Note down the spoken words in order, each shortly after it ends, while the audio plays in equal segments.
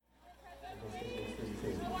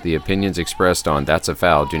The opinions expressed on That's a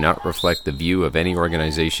Foul do not reflect the view of any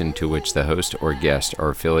organization to which the host or guest are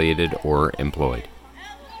affiliated or employed.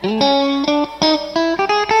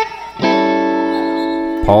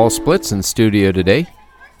 Paul Splitt's in studio today.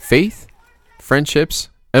 Faith, friendships,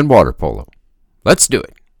 and water polo. Let's do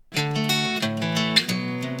it.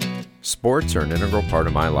 Sports are an integral part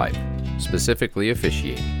of my life, specifically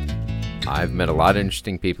officiating. I've met a lot of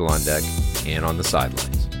interesting people on deck and on the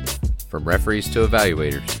sidelines. From referees to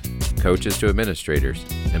evaluators, coaches to administrators,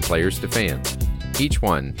 and players to fans, each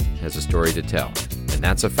one has a story to tell, and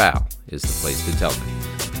That's a Foul is the place to tell them.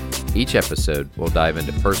 Each episode will dive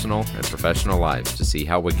into personal and professional lives to see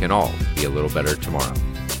how we can all be a little better tomorrow.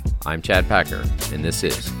 I'm Chad Packer, and this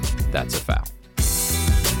is That's a Foul.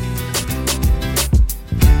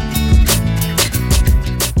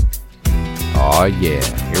 Oh yeah,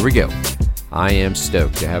 here we go. I am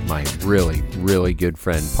stoked to have my really good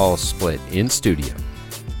friend Paul Splitt in studio.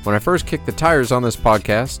 When I first kicked the tires on this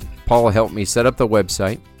podcast, Paul helped me set up the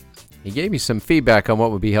website. He gave me some feedback on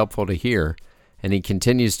what would be helpful to hear, and he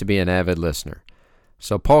continues to be an avid listener.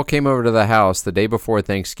 So Paul came over to the house the day before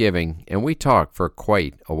Thanksgiving, and we talked for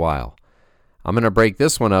quite a while. I'm going to break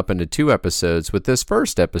this one up into 2 episodes, with this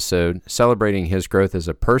first episode celebrating his growth as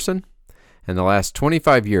a person and the last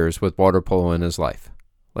 25 years with water polo in his life.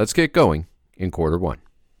 Let's get going in quarter 1.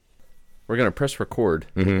 We're going to press record.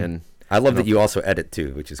 And I love that you also edit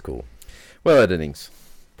too, which is cool. Well, editing's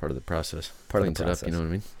part of the process. Part of the Cleans process. it up, you know what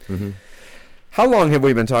I mean? Mm-hmm. How long have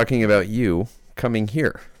we been talking about you coming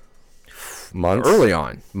here? Months. Early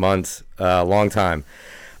on. Months. Long time.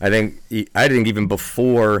 I think even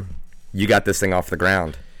before you got this thing off the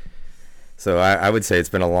ground. So I would say it's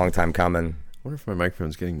been a long time coming. I wonder if my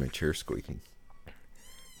microphone's getting my chair squeaking.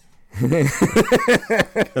 Kind of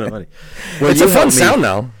funny. Well, it's a fun sound,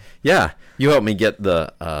 though. Yeah, you helped me get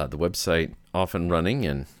the website off and running,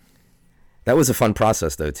 and that was a fun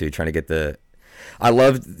process, though, too. Trying to get I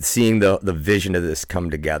loved seeing the vision of this come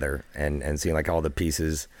together and seeing like all the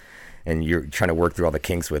pieces, and you're trying to work through all the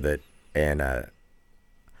kinks with it. And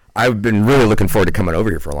I've been really looking forward to coming over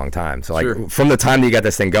here for a long time. So like from the time that you got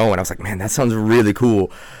this thing going, I was like, man, that sounds really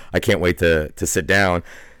cool. I can't wait to sit down.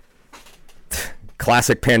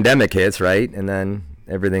 Classic pandemic hits, right? And then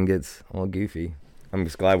everything gets all goofy. I'm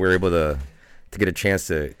just glad we were able to get a chance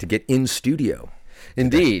to get in studio.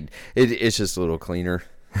 Indeed. It's just a little cleaner.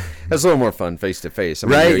 It's a little more fun face to face.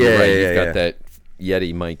 Right? You've got that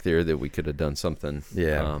Yeti mic there that we could have done something.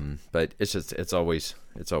 Yeah. But it's always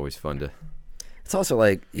fun to. It's also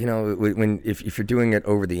like, you know, if you're doing it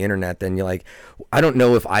over the internet, then you're like, I don't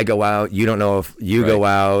know if I go out, you don't know if you go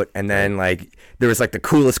out, and then like there was like the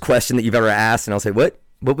coolest question that you've ever asked, and I'll say, what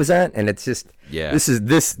was that? And it's just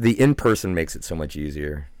the in person makes it so much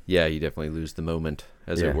easier. Yeah, you definitely lose the moment,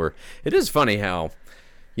 as it were. It is funny how,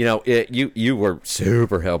 you know, you were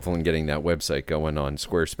super helpful in getting that website going on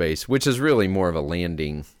Squarespace, which is really more of a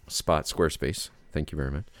landing spot. Squarespace, thank you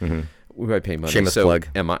very much. Mm-hmm. I pay money. Shameless plug.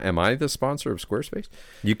 Am I the sponsor of Squarespace?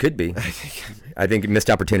 You could be. I think missed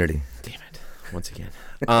opportunity. Damn it! Once again.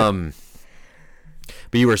 But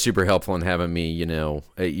you were super helpful in having me. You know,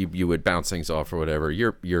 you would bounce things off or whatever.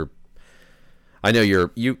 I know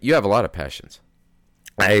you have a lot of passions.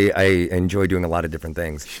 I enjoy doing a lot of different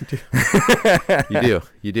things. You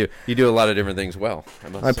do a lot of different things well.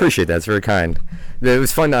 I appreciate that. It's very kind. It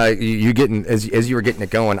was fun. You getting as you were getting it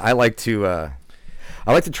going. I like to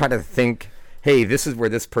try to think, hey, this is where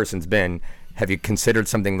this person's been. Have you considered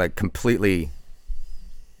something like completely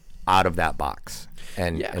out of that box?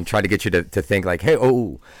 And try to get you to think like, hey,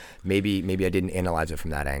 maybe I didn't analyze it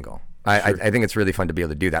from that angle. I think it's really fun to be able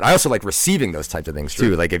to do that. I also like receiving those types of things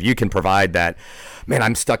too. Like if you can provide that, man,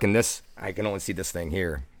 I'm stuck in this. I can only see this thing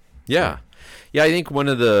here. Yeah. I think one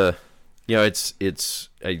of the, you know, it's.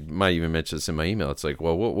 I might even mention this in my email. It's like,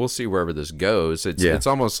 well, we'll see wherever this goes. It's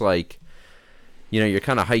almost like, you know, you're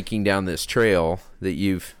kind of hiking down this trail that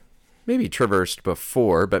you've maybe traversed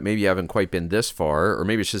before, but maybe you haven't quite been this far, or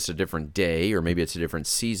maybe it's just a different day, or maybe it's a different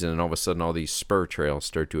season, and all of a sudden all these spur trails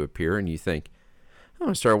start to appear, and you think, I'm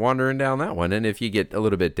going to start wandering down that one. And if you get a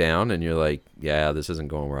little bit down and you're like, yeah, this isn't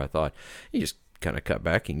going where I thought, you just kind of cut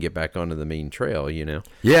back and get back onto the main trail, you know?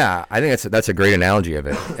 Yeah, I think that's a great analogy of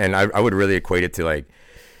it. And I would really equate it to like,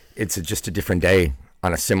 it's just a different day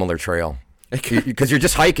on a similar trail. Because you're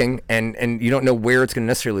just hiking and you don't know where it's going to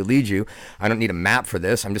necessarily lead you. I don't need a map for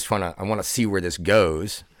this. I want to see where this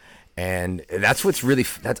goes. And that's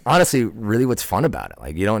honestly really what's fun about it.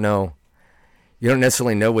 Like you don't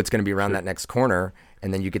necessarily know what's going to be around that next corner.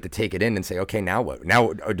 And then you get to take it in and say, okay, now what?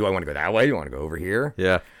 Now, do I want to go that way? Do I want to go over here?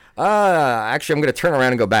 Yeah. Actually, I'm going to turn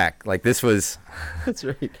around and go back. Like this was... That's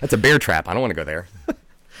right. That's a bear trap. I don't want to go there.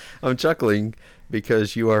 I'm chuckling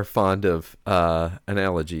because you are fond of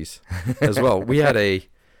analogies as well. We had a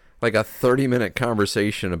 30-minute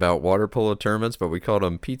conversation about water polo tournaments, but we called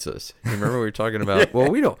them pizzas. You remember we were talking about,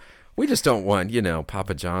 well, we just don't want,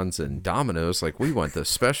 Papa John's and Domino's. Like, we want the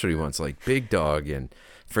specialty ones like Big Dog and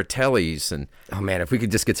Fratelli's. And oh man, if we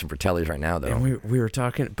could just get some Fratelli's right now, though. And we were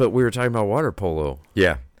talking about water polo.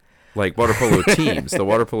 Yeah. Like water polo teams. The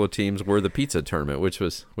water polo teams were the pizza tournament, which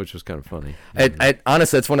was kind of funny.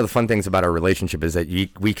 Honestly, that's one of the fun things about our relationship is that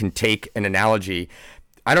we can take an analogy.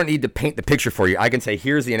 I don't need to paint the picture for you. I can say,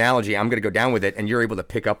 here's the analogy. I'm going to go down with it, and you're able to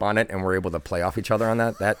pick up on it, and we're able to play off each other on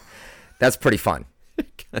that. That's pretty fun.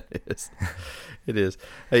 It is. It is.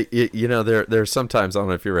 Hey, there's sometimes, I don't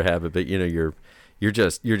know if you ever have it, but you're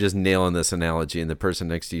just nailing this analogy, and the person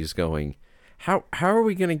next to you is going, How are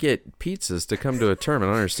we going to get pizzas to come to a tournament?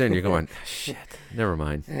 I don't understand. You're going, shit, never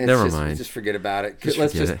mind. Never mind. Just forget about it.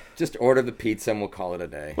 Let's just order the pizza and we'll call it a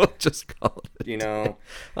day. We'll just call it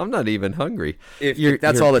I'm not even hungry. If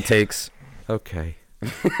that's all it takes. Okay.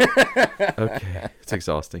 Okay. It's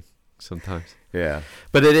exhausting sometimes. Yeah.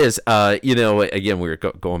 But it is, again, we were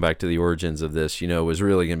going back to the origins of this, it was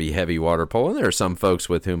really going to be heavy water polo. And there are some folks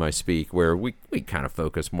with whom I speak where we kind of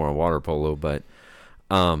focus more on water polo, but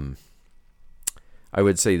I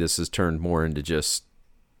would say this has turned more into just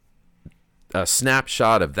a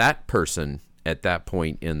snapshot of that person at that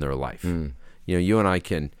point in their life. You and I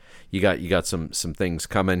you got some things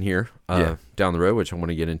coming here down the road, which I want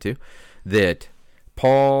to get into, that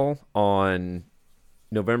Paul on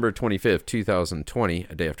November 25th, 2020,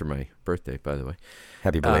 a day after my birthday, by the way.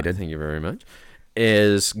 Happy belated. Thank you very much.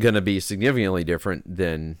 Is going to be significantly different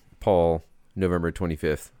than Paul November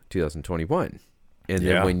 25th, 2021. And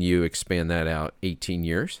then when you expand that out 18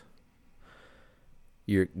 years,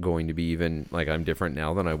 you're going to be even like I'm different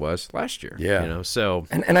now than I was last year. Yeah. So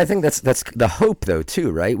and I think that's the hope though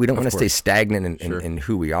too, right? We don't want to stay stagnant in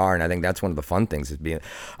who we are. And I think that's one of the fun things is being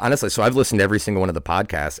honestly. So I've listened to every single one of the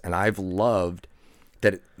podcasts and I've loved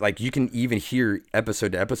that like you can even hear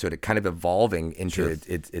episode to episode, it kind of evolving into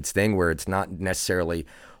its thing where it's not necessarily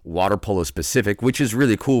water polo specific, which is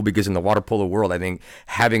really cool because in the water polo world, I think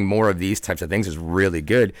having more of these types of things is really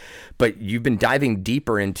good. But you've been diving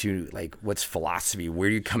deeper into like what's philosophy, where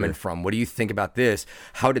are you coming from, what do you think about this,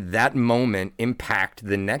 how did that moment impact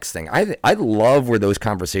the next thing? I love where those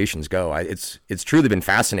conversations go. It's truly been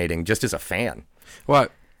fascinating just as a fan. Well,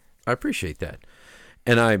 I appreciate that,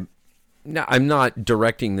 and I'm not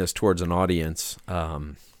directing this towards an audience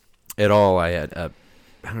at all. I don't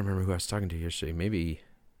remember who I was talking to yesterday. Maybe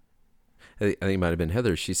I think it might have been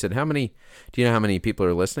Heather. She said, do you know how many people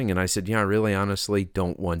are listening? And I said, I really honestly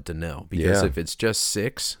don't want to know because if it's just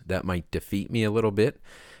 6, that might defeat me a little bit.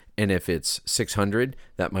 And if it's 600,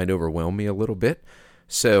 that might overwhelm me a little bit.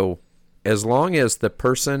 So as long as the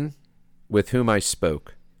person with whom I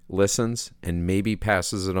spoke listens and maybe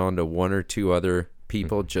passes it on to 1 or 2 other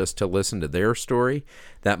people just to listen to their story,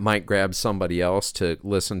 that might grab somebody else to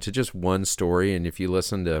listen to just one story. And if you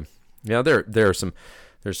listen to, there's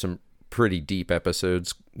some pretty deep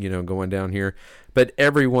episodes, going down here, but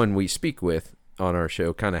everyone we speak with on our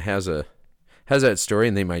show kind of has that story,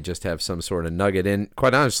 and they might just have some sort of nugget. And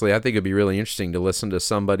quite honestly, I think it'd be really interesting to listen to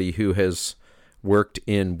somebody who has worked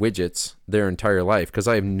in widgets their entire life, because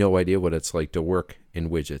I have no idea what it's like to work in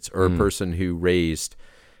widgets, or a person who raised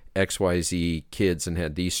XYZ kids and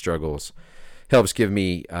had these struggles. Helps give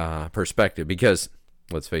me perspective, because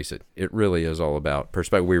let's face it, it really is all about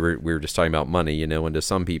perspective. We were just talking about money, and to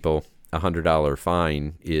some people, $100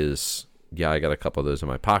 fine is, I got a couple of those in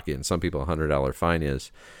my pocket. And some people, $100 fine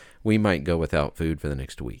is, we might go without food for the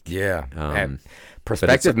next week. Yeah.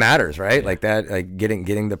 Perspective matters, right? Yeah. Like that, like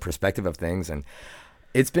getting the perspective of things. And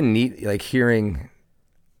it's been neat, like hearing,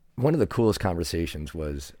 one of the coolest conversations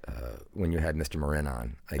was when you had Mr. Marin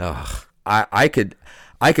on. Like, I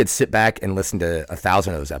could sit back and listen to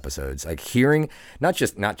 1,000 of those episodes, like hearing not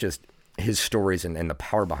just his stories and the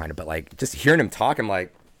power behind it, but like just hearing him talk. I'm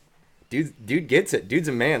like, dude gets it. Dude's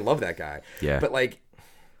a man. Love that guy. Yeah. But like,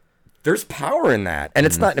 there's power in that, and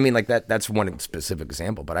it's not. I mean, like that's one specific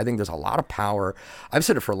example, but I think there's a lot of power. I've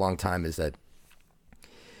said it for a long time: is that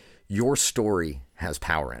your story has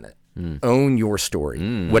power in it. Own your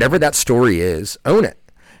story, whatever that story is. Own it,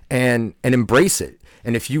 and embrace it.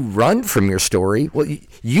 And if you run from your story, well,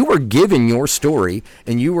 you were given your story,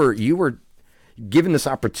 and you were given this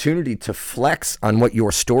opportunity to flex on what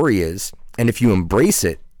your story is. And if you embrace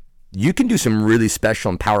it, you can do some really special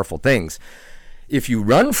and powerful things. If you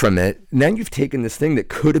run from it, then you've taken this thing that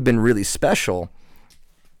could have been really special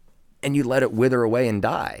and you let it wither away and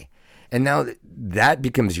die. And now that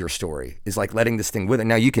becomes your story, is like letting this thing wither.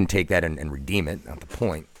 Now you can take that and redeem it, not the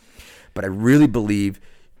point. But I really believe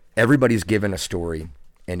everybody's given a story,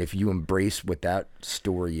 and if you embrace what that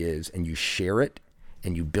story is and you share it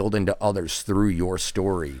and you build into others through your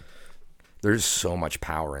story, there's so much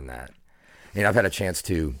power in that. And I've got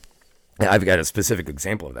a specific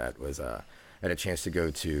example of that was I had a chance to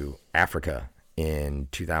go to Africa in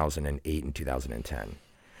 2008 and 2010.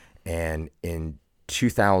 And in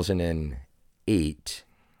 2008,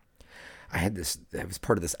 I was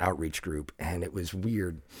part of this outreach group, and it was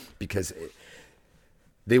weird because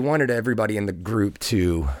they wanted everybody in the group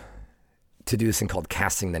to do this thing called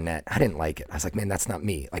casting the net. I didn't like it. I was like, man, that's not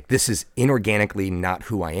me. Like, this is inorganically not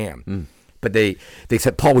who I am. But they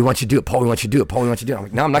said, Paul, we want you to do it. Paul, we want you to do it. Paul, we want you to do it. I'm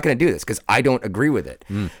like, no, I'm not going to do this because I don't agree with it.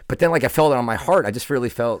 But then, like, I felt it on my heart. I just really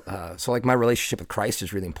felt, so like my relationship with Christ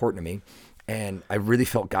is really important to me. And I really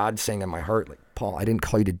felt God saying in my heart, like, Paul, I didn't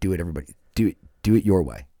call you to do it, everybody. Do it your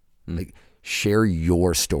way. Like, share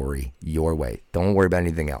your story your way. Don't worry about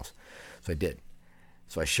anything else. So I did.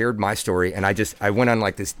 So I shared my story, and I went on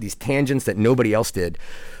like these tangents that nobody else did.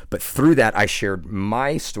 But through that, I shared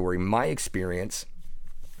my story, my experience.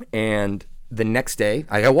 And the next day,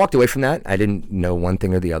 I walked away from that. I didn't know one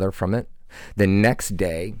thing or the other from it. The next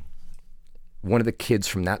day, one of the kids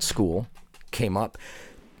from that school came up,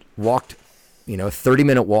 walked, a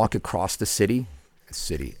 30-minute walk across the city.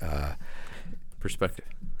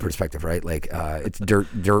 Perspective, right? Like, it's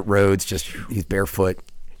dirt roads, just he's barefoot.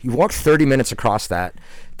 He walked 30 minutes across that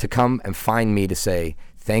to come and find me to say,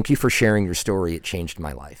 thank you for sharing your story. It changed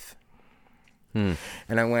my life. And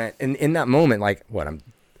I went, and in that moment, like,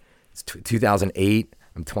 it's 2008,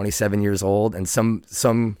 I'm 27 years old, and some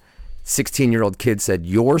 16-year-old kid said,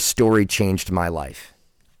 your story changed my life.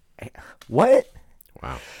 What?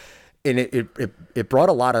 Wow. And it brought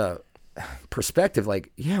a lot of perspective.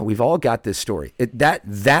 Like, yeah, we've all got this story.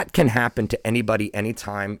 That can happen to anybody,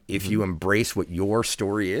 anytime, if you embrace what your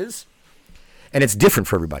story is. And it's different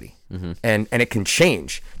for everybody. And it can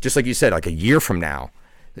change. Just like you said, like a year from now,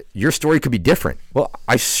 your story could be different. Well,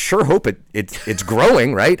 I sure hope it's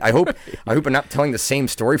growing, right? I hope I'm not telling the same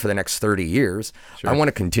story for the next 30 years. Sure. I want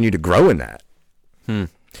to continue to grow in that.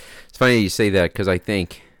 It's funny you say that, because I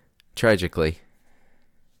think, tragically,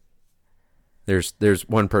 there's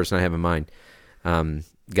one person I have in mind,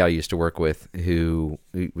 guy I used to work with, who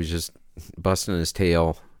was just busting his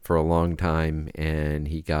tail for a long time, and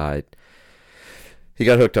he got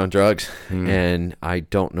hooked on drugs, and I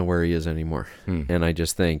don't know where he is anymore. And I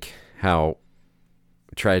just think how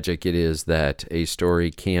tragic it is that a story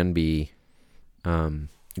can be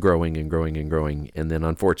growing and growing and growing, and then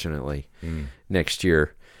unfortunately next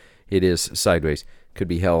year it is sideways. Could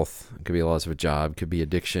be health, could be a loss of a job, could be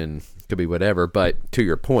addiction, could be whatever. But to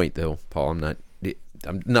your point, though, Paul, I'm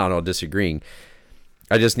not all disagreeing.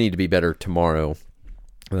 I just need to be better tomorrow.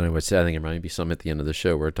 And then I would say, I think it might be some at the end of the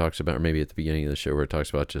show where it talks about, or maybe at the beginning of the show where it talks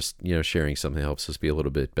about just, sharing something that helps us be a little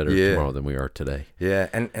bit better tomorrow than we are today. Yeah,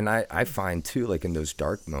 and I find too, like in those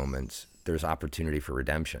dark moments, there's opportunity for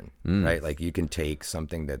redemption, right? Like, you can take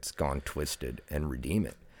something that's gone twisted and redeem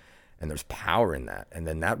it. And there's power in that. And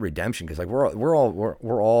then that redemption, because like we're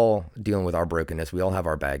all dealing with our brokenness. We all have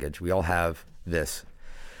our baggage. We all have this.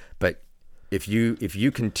 But if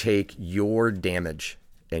you can take your damage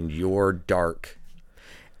and your dark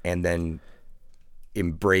and then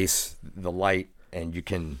embrace the light, and you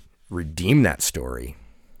can redeem that story,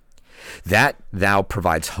 that thou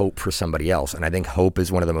provides hope for somebody else. And I think hope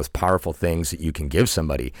is one of the most powerful things that you can give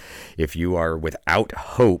somebody. If you are without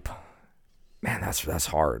hope, man, that's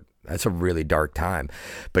hard. That's a really dark time.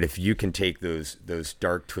 But if you can take those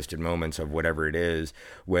dark, twisted moments of whatever it is,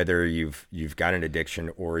 whether you've got an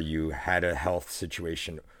addiction or you had a health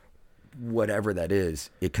situation, whatever that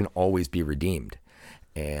is, it can always be redeemed.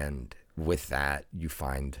 And with that, you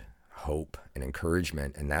find hope and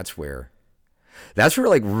encouragement. And that's where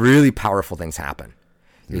like really powerful things happen.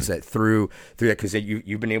 Is that through that, because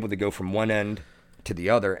you've been able to go from one end to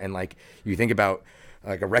the other. And like, you think about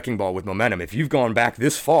like a wrecking ball with momentum. If you've gone back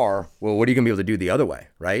this far, well, what are you gonna be able to do the other way,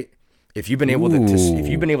 right? If you've been able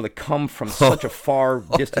to come from such a far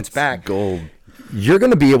distance back, gold. You're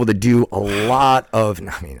gonna be able to do a lot of.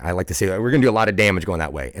 I mean, I like to say that we're gonna do a lot of damage going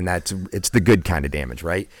that way, and it's the good kind of damage,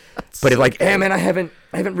 right? But if like, hey man, I haven't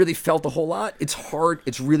really felt a whole lot. It's hard.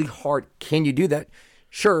 It's really hard. Can you do that?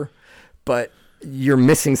 Sure, but you're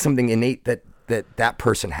missing something innate that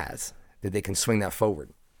person has, that they can swing that forward.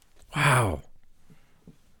 Wow.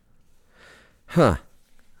 Huh.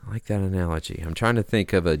 I like that analogy. I'm trying to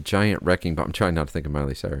think of a giant wrecking ball. I'm trying not to think of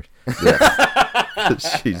Miley Cyrus. Yeah.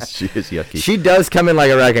 she is yucky. She does come in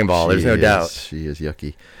like a wrecking ball. There's no doubt. She is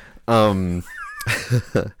yucky.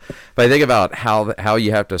 But I think about how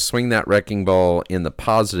you have to swing that wrecking ball in the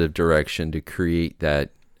positive direction to create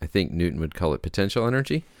that. I think Newton would call it potential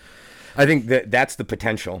energy. I think that's the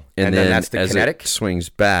potential, and then that's the as kinetic. It swings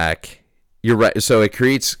back. You're right. So it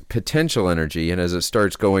creates potential energy, and as it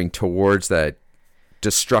starts going towards that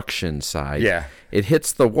destruction side, it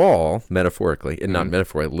hits the wall metaphorically, and not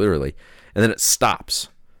metaphorically, literally, and then it stops,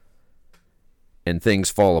 and things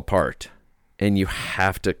fall apart, and you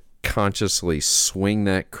have to consciously swing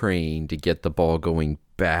that crane to get the ball going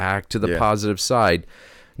back to the positive side,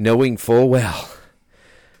 knowing full well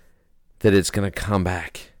that it's going to come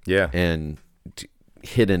back and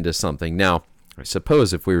hit into something. Now, I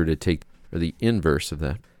suppose if we were to take the inverse of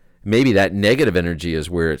that, maybe that negative energy is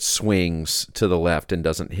where it swings to the left and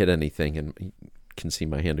doesn't hit anything. And you can see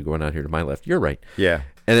my hand going out here to my left. You're right. Yeah.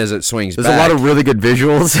 And as it swings There's back, a lot of really good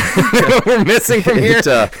visuals we're missing from here.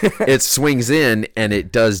 It swings in and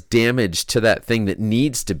it does damage to that thing that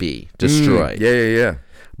needs to be destroyed. Yeah.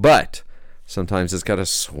 But sometimes it's got to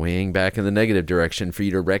swing back in the negative direction for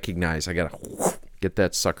you to recognize, I got to get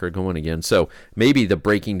that sucker going again. So maybe the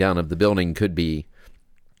breaking down of the building could be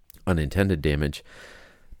unintended damage,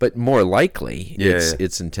 but more likely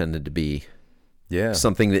it's intended to be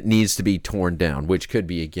something that needs to be torn down, which could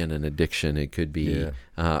be, again, an addiction. It could be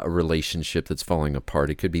a relationship that's falling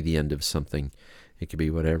apart. It could be the end of something. It could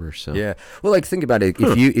be whatever. So well, like, think about it.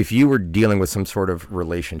 If you were dealing with some sort of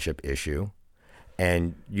relationship issue,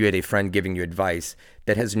 and you had a friend giving you advice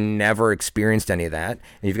that has never experienced any of that,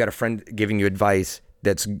 and you've got a friend giving you advice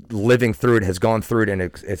that's living through it, has gone through it, and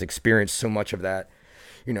has experienced so much of that,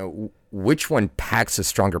 which one packs a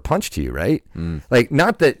stronger punch to you, right? Like,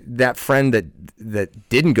 not that friend that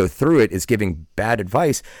didn't go through it is giving bad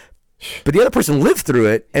advice, but the other person lived through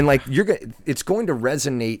it, and like it's going to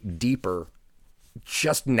resonate deeper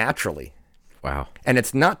just naturally. Wow. And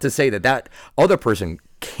it's not to say that other person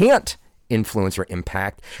can't influence or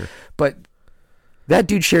impact, but that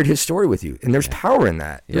dude shared his story with you, and there's power in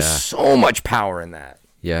that. There's so much power in that.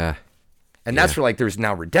 Yeah. And that's where, like, there's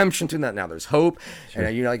now redemption to that. Now there's hope.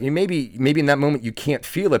 And you're like, maybe in that moment you can't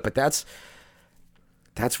feel it, but that's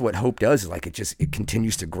what hope does. Is like it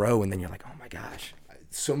continues to grow, and then you're like, oh my gosh,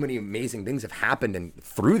 so many amazing things have happened and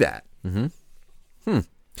through that.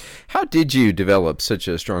 How did you develop such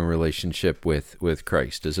a strong relationship with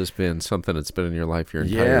Christ? Has this been something that's been in your life your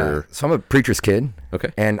entire... Yeah. So I'm a preacher's kid. Okay.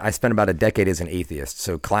 And I spent about a decade as an atheist.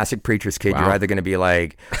 So classic preacher's kid, you're either going to be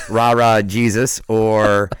like, rah-rah Jesus,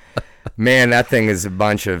 or, man, that thing is a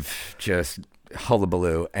bunch of just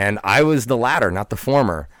hullabaloo. And I was the latter, not the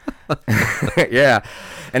former. Yeah.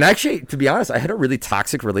 And actually, to be honest, I had a really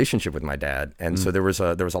toxic relationship with my dad. And so there was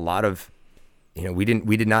a lot of... we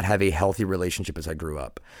did not have a healthy relationship as I grew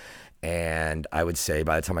up. And I would say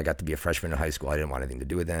by the time I got to be a freshman in high school, I didn't want anything to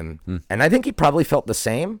do with him. And I think he probably felt the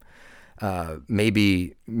same.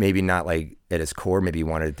 Maybe not like at his core, maybe he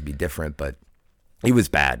wanted it to be different, but he was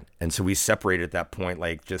bad. And so we separated at that point,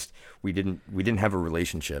 like just, we didn't have a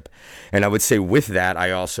relationship. And I would say with that, I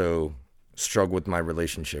also struggled with my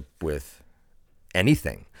relationship with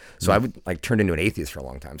anything. So I would like turned into an atheist for a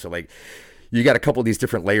long time. So like, you got a couple of these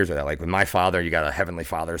different layers of that. Like with my father, you got a heavenly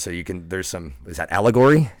father. So there's some, is that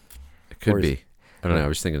allegory? It could be. I don't know. I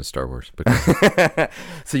was thinking of Star Wars. But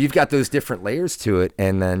so you've got those different layers to it.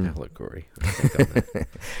 And then allegory.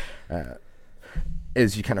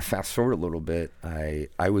 As you kind of fast forward a little bit,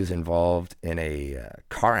 I was involved in a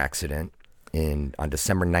car accident on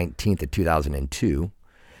December 19th of 2002.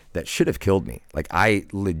 That should have killed me. Like, I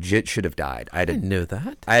legit should have died. I didn't know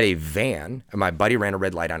that. I had a van, and my buddy ran a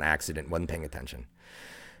red light on accident, wasn't paying attention.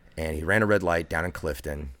 And he ran a red light down in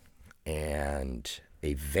Clifton, and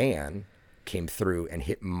a van came through and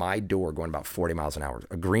hit my door going about 40 miles an hour.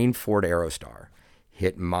 A green Ford Aerostar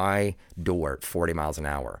hit my door at 40 miles an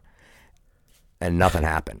hour, and nothing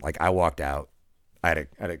happened. Like, I walked out. I had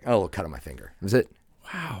a little cut on my finger. That was it.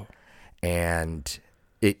 Wow. And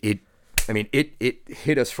it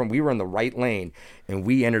hit us we were in the right lane, and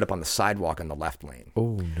we ended up on the sidewalk in the left lane.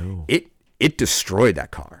 Oh, no. It destroyed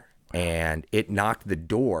that car, and it knocked the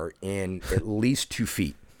door in at least 2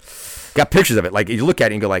 feet. Got pictures of it. Like, you look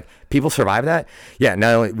at it and go like, people survive that? Yeah,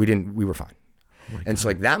 no, we were fine. Oh, and so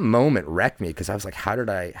like that moment wrecked me, because I was like, how did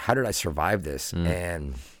I survive this?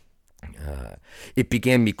 And it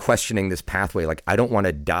began me questioning this pathway. Like, I don't want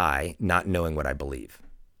to die not knowing what I believe.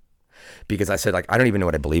 Because I said, like, I don't even know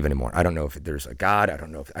what I believe anymore. I don't know if there's a God. I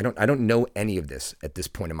don't know any of this at this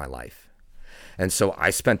point in my life. And so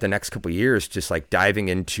I spent the next couple of years just like diving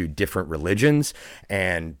into different religions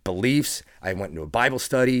and beliefs. I went into a Bible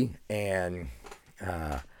study, and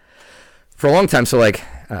for a long time. So like,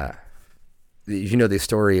 you know the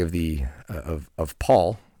story of of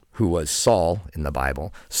Paul, who was Saul in the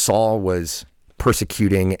Bible. Saul was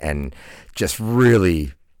persecuting and just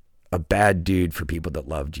really a bad dude for people that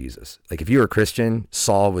love Jesus. Like if you were a Christian,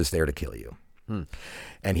 Saul was there to kill you.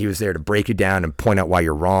 And he was there to break you down and point out why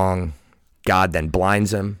you're wrong. God then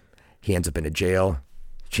blinds him. He ends up in a jail,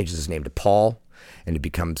 changes his name to Paul, and he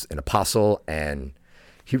becomes an apostle. And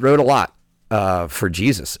he wrote a lot for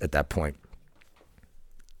Jesus at that point.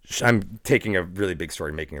 I'm taking a really big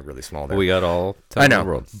story, making it really small there. We got all time I know, in the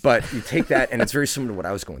world. but you take that, and it's very similar to what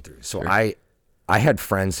I was going through. So Sure. I had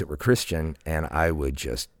friends that were Christian, and I would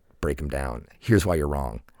just break them down. Here's why you're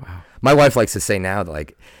wrong. Wow. My wife likes to say now that,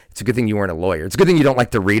 like, it's a good thing you weren't a lawyer. It's a good thing you don't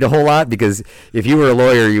like to read a whole lot, because if you were a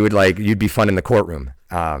lawyer, you'd be fun in the courtroom.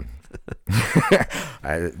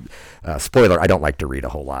 Spoiler, I don't like to read a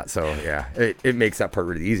whole lot. So yeah, it makes that part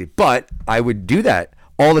really easy. But I would do that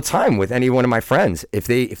all the time with any one of my friends. If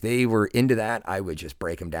they were into that, I would just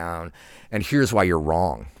break them down. And here's why you're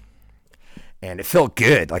wrong. And it felt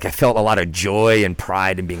good. Like I felt a lot of joy and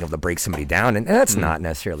pride in being able to break somebody down. And that's not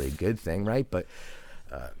necessarily a good thing, right? But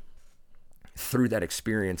through that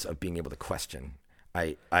experience of being able to question,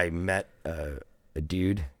 I met a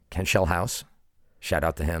dude, Ken Shellhouse, shout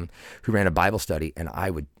out to him, who ran a Bible study, and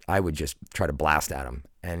I would just try to blast at him,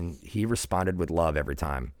 and he responded with love every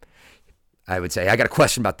time. I would say, I got a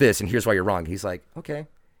question about this, and here's why you're wrong. He's like, okay,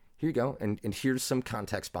 here you go, and here's some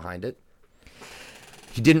context behind it.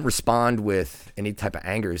 He didn't respond with any type of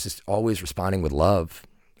anger. He's just always responding with love,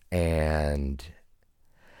 and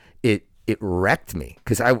it wrecked me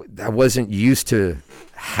because I wasn't used to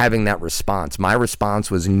having that response. My response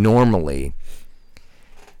was normally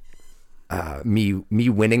me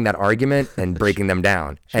winning that argument and breaking them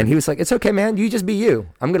down. Sure. And he was like, it's okay, man. You just be you.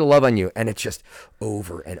 I'm going to love on you. And it's just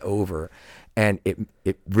over and over. And it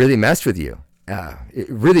really messed with you. It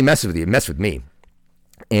really messes with you. It messed with me.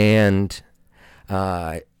 And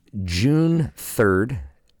June 3rd,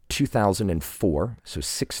 2004, so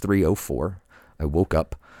 6/3/04, I woke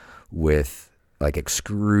up with like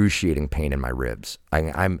excruciating pain in my ribs.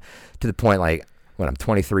 I'm to the point like when I'm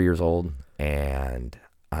 23 years old and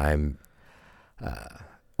I'm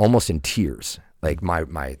almost in tears. Like my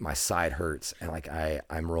side hurts and like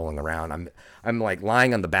I'm rolling around. I'm like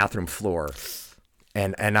lying on the bathroom floor,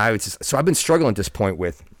 and I was just, so I've been struggling at this point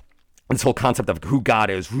with this whole concept of who God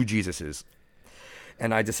is, who Jesus is,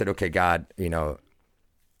 and I just said, okay, God,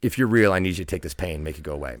 if you're real, I need you to take this pain, make it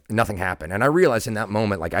go away. And nothing happened. And I realized in that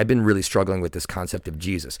moment, like I've been really struggling with this concept of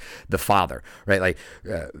Jesus, the Father, right? Like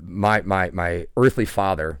my earthly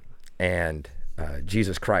father and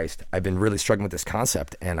Jesus Christ, I've been really struggling with this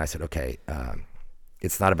concept. And I said, okay,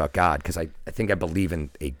 it's not about God, because I think I believe in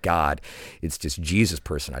a God. It's just Jesus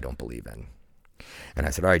person I don't believe in. And I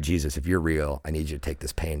said, all right, Jesus, if you're real, I need you to take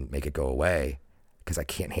this pain, make it go away, because I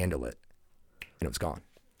can't handle it. And it was gone.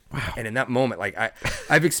 Wow. And in that moment, like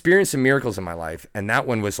I've experienced some miracles in my life, and that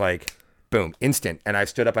one was like, boom, instant. And I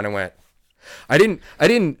stood up and I went, I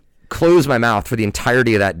didn't close my mouth for the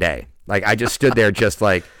entirety of that day. Like I just stood there just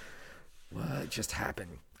like, what just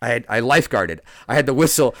happened? I lifeguarded. I had the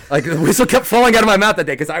whistle, like the whistle kept falling out of my mouth that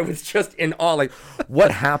day because I was just in awe, like what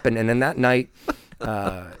happened? And then that night,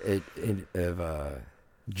 about June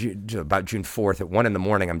 4th at 1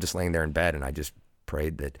 a.m, I'm just laying there in bed, and I just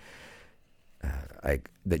prayed that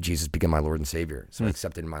that Jesus became my Lord and Savior. So I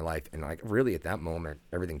accepted in my life. And like really at that moment,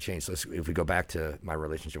 everything changed. So if we go back to my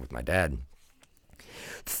relationship with my dad,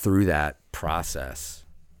 through that process,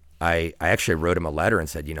 I actually wrote him a letter and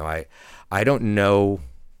said, I don't know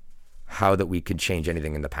how that we could change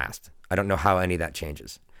anything in the past. I don't know how any of that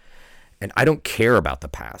changes. And I don't care about the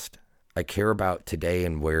past. I care about today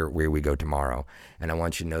and where we go tomorrow. And I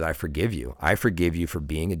want you to know that I forgive you. I forgive you for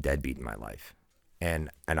being a deadbeat in my life.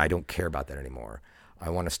 And I don't care about that anymore. I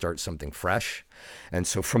want to start something fresh. And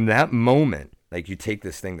so from that moment, like you take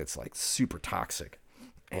this thing that's like super toxic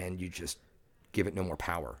and you just give it no more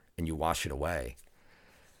power and you wash it away.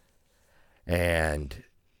 And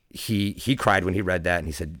he cried when he read that, and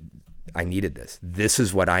he said, I needed this. This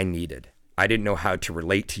is what I needed. I didn't know how to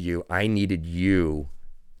relate to you. I needed you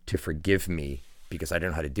to forgive me because I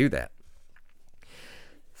didn't know how to do that.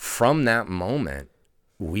 From that moment,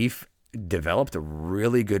 we've developed a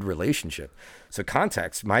really good relationship. So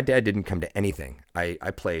context, my dad didn't come to anything. I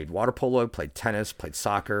played water polo, played tennis, played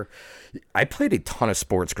soccer. I played a ton of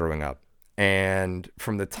sports growing up. And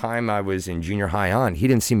from the time I was in junior high on, he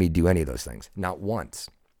didn't see me do any of those things, not once.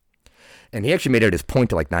 And he actually made it his point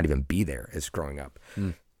to like not even be there as growing up.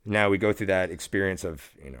 Now we go through that experience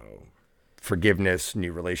of, forgiveness,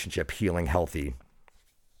 new relationship, healing, healthy.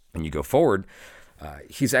 And you go forward,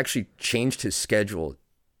 he's actually changed his schedule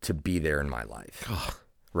to be there in my life.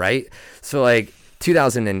 Right? So like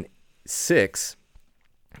 2006,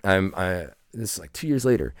 this is like 2 years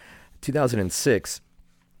later, 2006,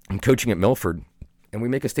 I'm coaching at Milford and we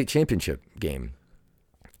make a state championship game.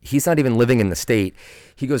 He's not even living in the state.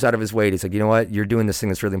 He goes out of his way. He's like, you know what? You're doing this thing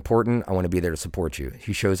that's really important. I want to be there to support you.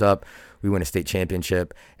 He shows up. We win a state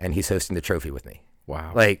championship, and he's hosting the trophy with me.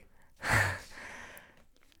 Wow. Like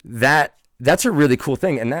that's a really cool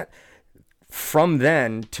thing. And that from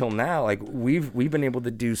then till now, like we've been able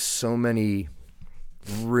to do so many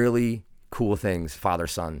really cool things, father,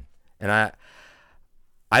 son. And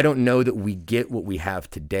I don't know that we get what we have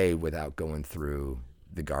today without going through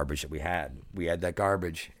the garbage that we had. We had that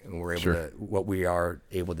garbage, and we're able to, what we are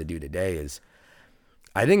able to do today is,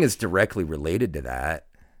 I think it's directly related to that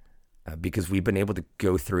because we've been able to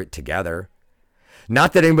go through it together.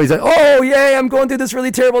 Not that anybody's like, oh, yay, I'm going through this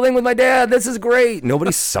really terrible thing with my dad. This is great.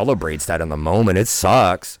 Nobody celebrates that in the moment. It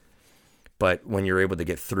sucks. But when you're able to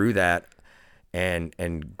get through that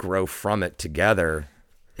and grow from it together,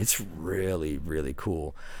 it's really, really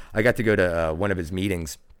cool. I got to go to one of his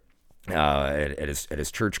meetings at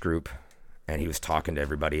his church group, and he was talking to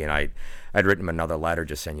everybody, and I'd written him another letter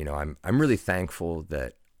just saying, you know, I'm really thankful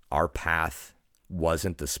that our path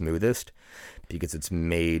wasn't the smoothest because it's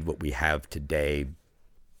made what we have today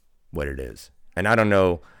what it is. And I don't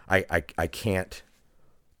know, I can't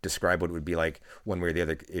describe what it would be like one way or the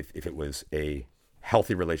other if it was a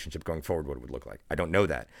healthy relationship going forward, what it would look like. I don't know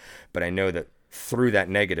that, but I know that through that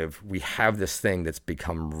negative, we have this thing that's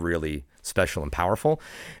become really special and powerful.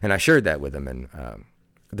 And I shared that with him. And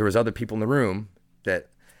there was other people in the room that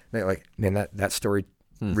they're like, man, that story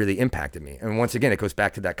really impacted me. And once again, it goes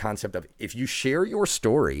back to that concept of if you share your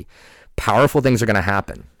story, powerful things are going to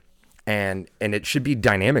happen. And it should be a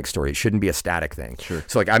dynamic story. It shouldn't be a static thing. Sure.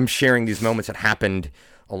 So like I'm sharing these moments that happened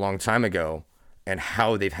a long time ago and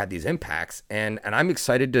how they've had these impacts. And I'm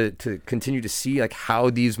excited to continue to see like how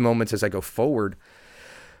these moments as I go forward,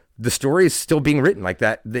 the story is still being written like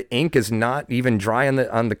that. The ink is not even dry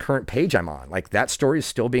on the current page I'm on. Like that story is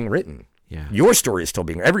still being written. Yeah. Your story is still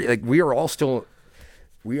being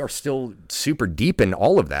we are still super deep in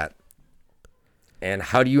all of that. And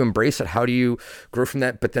how do you embrace it? How do you grow from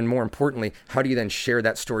that? But then more importantly, how do you then share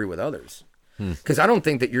that story with others? Because I don't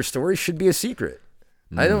think that your story should be a secret.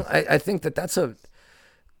 I think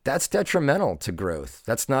that's detrimental to growth.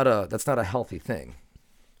 That's not a healthy thing.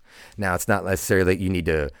 Now, it's not necessarily that you need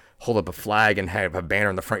to hold up a flag and have a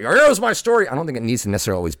banner in the front yard. Here's my story. I don't think it needs to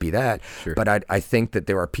necessarily always be that. Sure. But I think that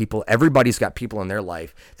there are people, everybody's got people in their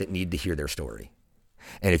life that need to hear their story.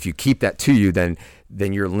 And if you keep that to you, then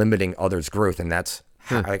you're limiting others' growth. And that's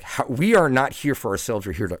how we are not here for ourselves.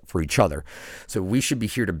 We're here for each other. So we should be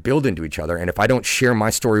here to build into each other. And if I don't share my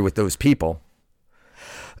story with those people,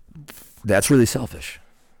 that's really selfish.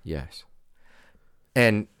 Yes.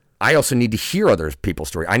 And I also need to hear other people's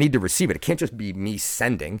story. I need to receive it. It can't just be me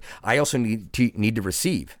sending. I also need to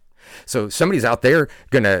receive. So somebody's out there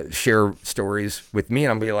going to share stories with me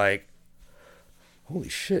and I'll be like, holy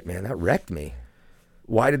shit, man, that wrecked me.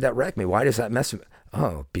 Why did that wreck me? Why does that mess with me?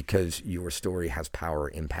 Oh, because your story has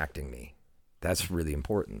power impacting me. That's really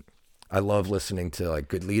important. I love listening to like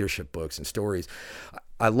good leadership books and stories.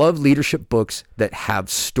 I love leadership books that have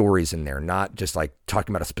stories in there, not just like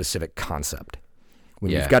talking about a specific concept.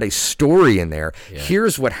 When you've got a story in there,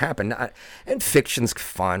 here's what happened. And fiction's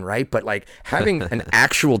fun, right? But like having an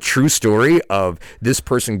actual true story of this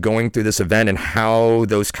person going through this event and how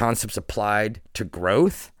those concepts applied to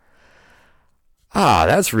growth.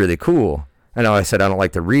 That's really cool. I know I said I don't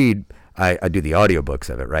like to read. I do the audiobooks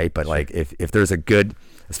of it, right? But like if there's a good,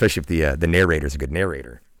 especially if the narrator's a good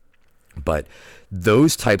narrator. But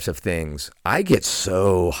those types of things, I get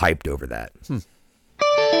so hyped over that.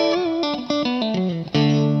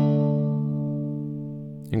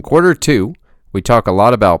 In quarter two, we talk a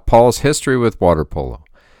lot about Paul's history with water polo,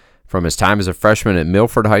 from his time as a freshman at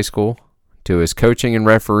Milford High School to his coaching and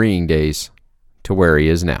refereeing days to where he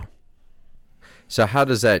is now. So how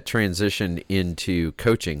does that transition into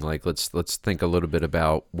coaching? Like, let's think a little bit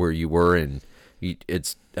about where you were, and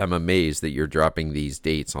I'm amazed that you're dropping these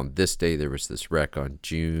dates. On this day, there was this wreck on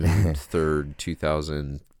June 3rd,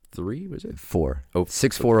 2003, was it?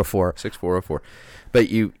 6404. 6404. But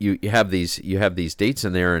you have these dates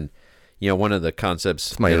in there, and you know one of the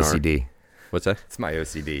concepts. It's my OCD. What's that? It's my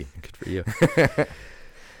OCD. Good for you.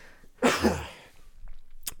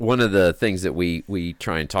 One of the things that we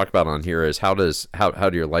try and talk about on here is how do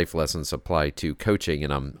your life lessons apply to coaching?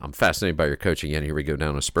 And I'm fascinated by your coaching. And here we go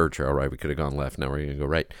down a spur trail, right? We could have gone left. Now we're going to go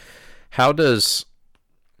right. How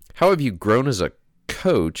have you grown as a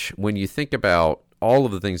coach when you think about all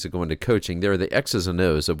of the things that go into coaching. There are the X's and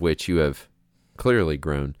O's of which you have clearly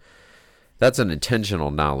grown. That's an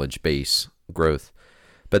intentional knowledge base growth.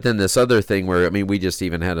 But then this other thing where, I mean, we just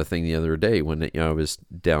even had a thing the other day when I was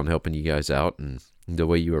down helping you guys out, and the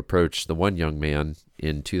way you approached the one young man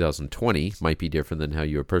in 2020 might be different than how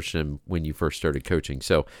you approached him when you first started coaching.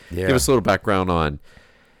 So give us a little background on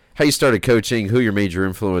how you started coaching, who your major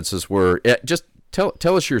influences were. Just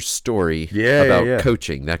tell us your story about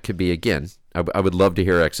coaching. That could be, again, I would love to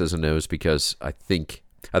hear X's and O's, because I think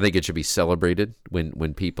it should be celebrated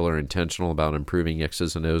when people are intentional about improving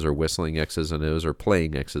X's and O's, or whistling X's and O's, or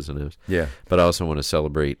playing X's and O's. Yeah. But I also want to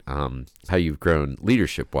celebrate how you've grown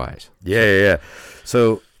leadership-wise. Yeah.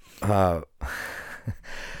 So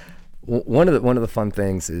one of the fun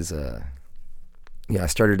things is, I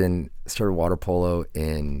started water polo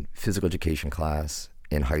in physical education class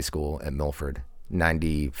in high school at Milford,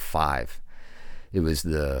 95. It was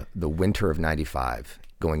the winter of 95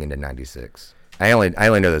 going into 96. I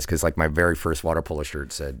only know this because, like, my very first water polo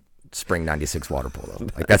shirt said Spring 96 water polo.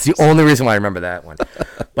 Like, that's the only reason why I remember that one.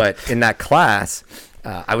 But in that class,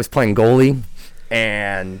 I was playing goalie,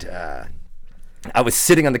 and I was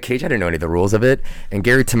sitting on the cage. I didn't know any of the rules of it. And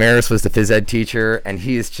Gary Tamaris was the phys ed teacher, and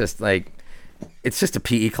he's just like, it's just a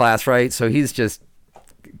PE class, right? So he's just,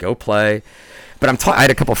 go play. But I had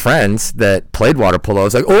a couple friends that played water polo. I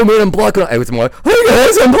was like, oh man, I'm blocking. I was more like, hey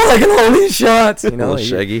guys, I'm blocking all these shots. You know,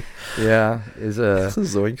 Shaggy. Yeah,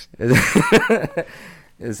 Zoinks.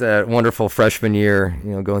 Is that wonderful freshman year,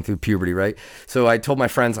 going through puberty, right? So I told my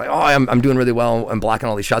friends, like, oh, I'm doing really well. I'm blocking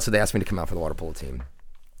all these shots. So they asked me to come out for the water polo team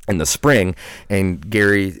in the spring. And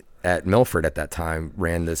Gary at Milford at that time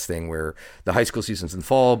ran this thing where the high school season's in the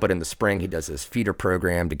fall, but in the spring he does this feeder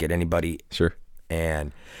program to get anybody. Sure.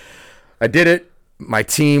 And I did it. My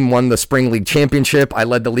team won the spring league championship. I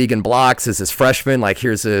led the league in blocks as this freshman. Like,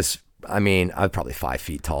 here's this, I was probably 5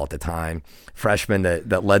 feet tall at the time, freshman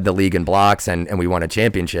that led the league in blocks, and we won a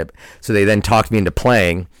championship. So they then talked me into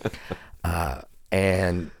playing,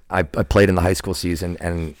 and I played in the high school season.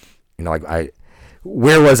 And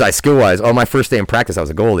where was I skill wise? Oh, my first day in practice, I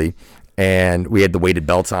was a goalie, and we had the weighted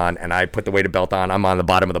belts on, and I put the weighted belt on. I'm on the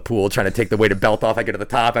bottom of the pool trying to take the weighted belt off. I get to the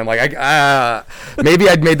top. I'm like, maybe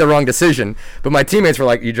I'd made the wrong decision. But my teammates were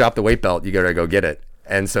like, you dropped the weight belt. You got to go get it.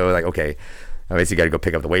 And so, like, okay, I basically got to go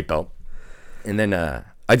pick up the weight belt. And then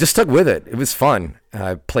I just stuck with it. It was fun.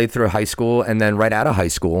 I played through high school, and then right out of high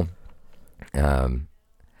school, I've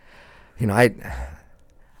made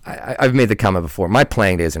the comment before. My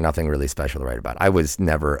playing days are nothing really special to write about. I was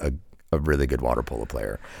never a really good water polo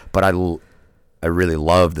player, but I really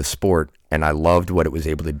loved the sport, and I loved what it was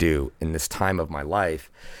able to do in this time of my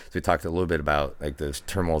life. So we talked a little bit about, like, those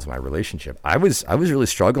turmoils of my relationship. I was really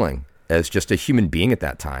struggling as just a human being at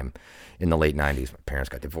that time in the late 90s. My parents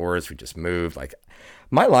got divorced. We just moved. Like,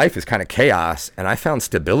 my life is kind of chaos, and I found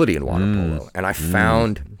stability in water polo, and I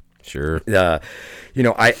found Sure.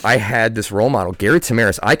 I had this role model, Gary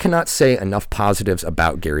Tamaris. I cannot say enough positives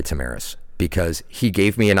about Gary Tamaris, because he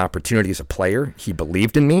gave me an opportunity as a player. He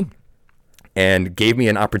believed in me and gave me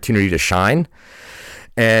an opportunity to shine.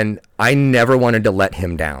 And I never wanted to let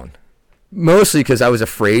him down, mostly because I was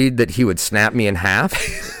afraid that he would snap me in half.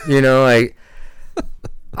 A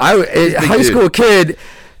high school kid,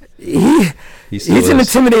 he's an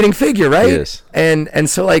intimidating figure, right? Yes. And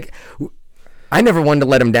so, like, I never wanted to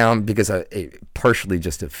let him down because partially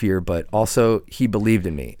just of fear, but also he believed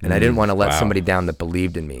in me, and I didn't want to let somebody down that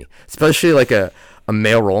believed in me, especially like a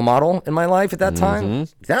male role model in my life at that time.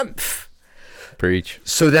 Preach.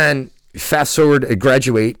 So then fast forward, I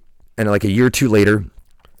graduate, and like a year or two later,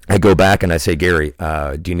 I go back and I say, Gary,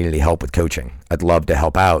 do you need any help with coaching? I'd love to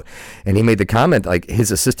help out. And he made the comment, like, his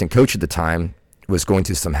assistant coach at the time was going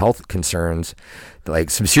through some health concerns, like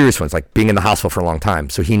some serious ones, like being in the hospital for a long time.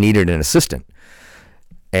 So he needed an assistant.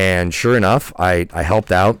 And sure enough, I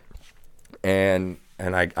helped out, and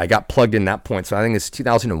I got plugged in that point. So I think it's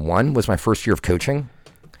 2001 was my first year of coaching,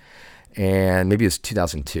 and maybe it's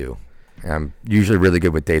 2002. I'm usually really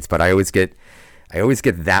good with dates, but I always get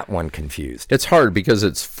that one confused. It's hard because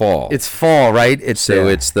it's fall. It's fall, right? It's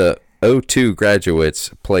the 02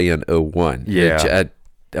 graduates play in 01. Yeah.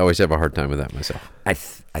 I always have a hard time with that myself. I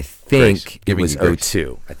think it was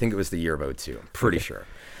 02. I think it was the year of 02. I'm pretty sure.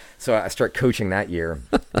 So I start coaching that year,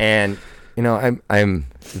 and I'm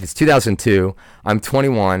if it's 2002, I'm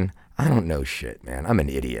 21. I don't know shit, man. I'm an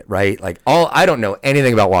idiot, right? Like, I don't know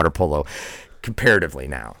anything about water polo comparatively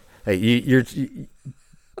now. Like,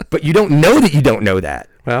 but you don't know that you don't know that.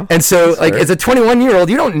 Well, and so, like, as a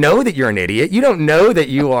 21-year-old, you don't know that you're an idiot. You don't know that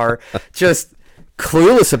you are just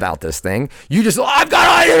clueless about this thing. You just, I've got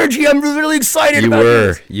high energy. I'm really excited about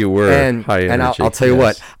this. You were and, high energy. And I'll tell you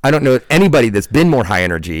what, I don't know anybody that's been more high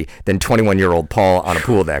energy than 21-year-old Paul on a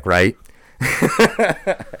pool deck, right?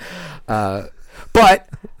 But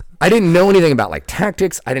I didn't know anything about like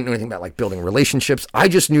tactics. I didn't know anything about like building relationships. I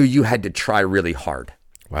just knew you had to try really hard.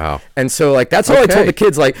 Wow. And so like, that's all I told the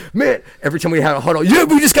kids, like, man, every time we had a huddle, yeah,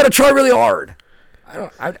 we just got to try really hard.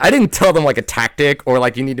 I didn't tell them like a tactic or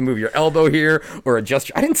like you need to move your elbow here or adjust.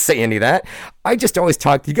 I didn't say any of that. I just always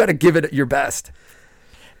talked, you got to give it your best.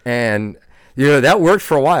 And, you know, that worked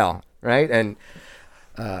for a while, right? And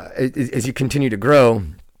as you continue to grow,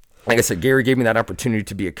 like I said, Gary gave me that opportunity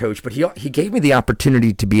to be a coach, but he gave me the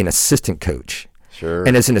opportunity to be an assistant coach. Sure.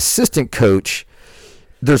 And as an assistant coach,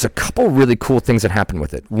 there's a couple really cool things that happen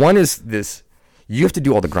with it. One is this, you have to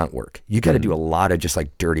do all the grunt work. You got to do a lot of just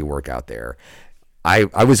like dirty work out there. I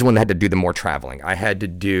was the one that had to do the more traveling. I had to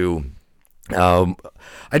do a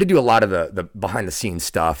lot of the behind the scenes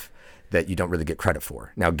stuff that you don't really get credit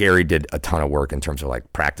for. Now, Gary did a ton of work in terms of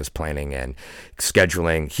like practice planning and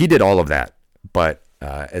scheduling. He did all of that. But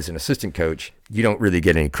as an assistant coach, you don't really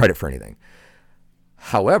get any credit for anything.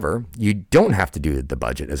 However, you don't have to do the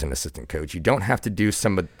budget as an assistant coach. You don't have to do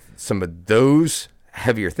some of those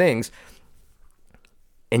heavier things.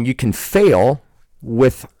 And you can fail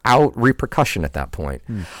without repercussion at that point.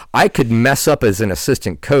 I could mess up as an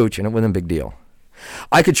assistant coach and it wasn't a big deal.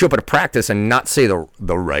 I could show up at a practice and not say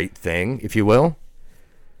the right thing, if you will,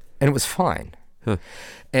 and it was fine.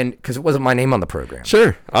 And because it wasn't my name on the program.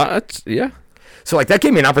 Sure. Yeah. So like that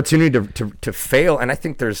gave me an opportunity to fail. And I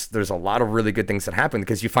think there's a lot of really good things that happen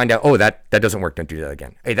because you find out, oh, that doesn't work. Don't do that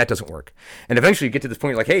again. Hey, that doesn't work. And eventually you get to this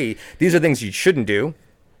point, you're like, hey, these are things you shouldn't do.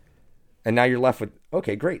 And now you're left with,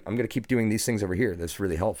 okay, great. I'm going to keep doing these things over here. That's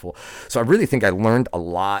really helpful. So I really think I learned a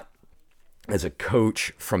lot as a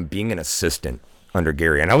coach from being an assistant under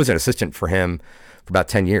Gary. And I was an assistant for him for about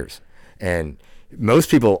 10 years. And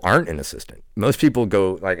most people aren't an assistant. Most people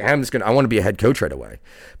go like, I want to be a head coach right away.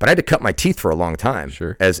 But I had to cut my teeth for a long time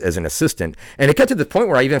as an assistant. And it got to the point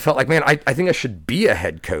where I even felt like, man, I think I should be a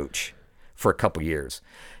head coach for a couple years.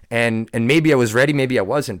 And maybe I was ready, maybe I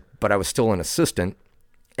wasn't, but I was still an assistant.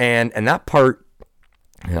 And that part,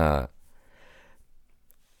 if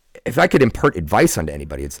I could impart advice onto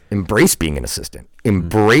anybody, it's embrace being an assistant.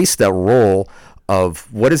 Embrace that role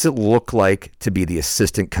of what does it look like to be the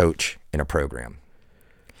assistant coach in a program?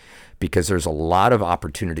 Because there's a lot of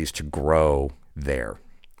opportunities to grow there.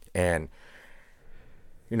 And,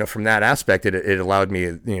 you know, from that aspect, it allowed me,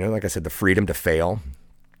 you know, like I said, the freedom to fail.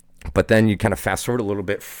 But then you kind of fast forward a little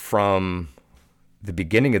bit from the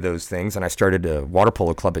beginning of those things, and I started a water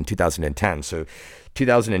polo club in 2010. So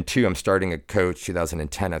 2002, I'm starting a coach.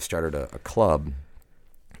 2010, I've started a club.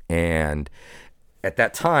 And at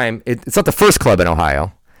that time, it's not the first club in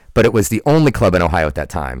Ohio, but it was the only club in Ohio at that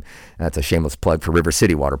time. That's a shameless plug for River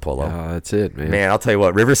City Water Polo. Oh, that's it, man. Man, I'll tell you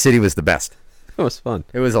what, River City was the best. It was fun.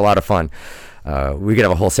 It was a lot of fun. We could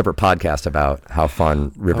have a whole separate podcast about how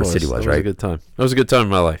fun River City was, right? It was a good time. It was a good time in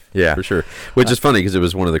my life. Yeah. For sure. Which is funny because it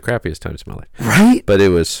was one of the crappiest times in my life. Right? But it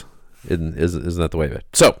was, isn't that the way of it?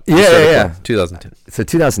 So, yeah. 2010. So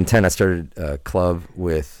 2010, I started a club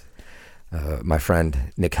with my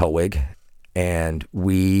friend Nick Helwig, and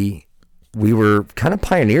we were kind of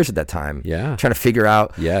pioneers at that time. Yeah. Trying to figure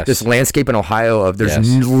out this landscape in Ohio of there's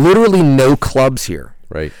literally no clubs here.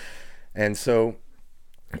 Right. And so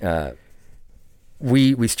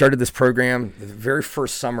we started this program. The very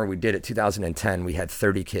first summer we did it, 2010, we had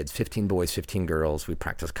 30 kids, 15 boys, 15 girls. We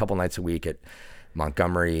practiced a couple nights a week at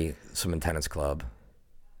Montgomery Swim and Tennis Club.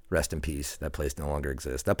 Rest in peace. That place no longer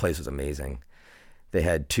exists. That place was amazing. They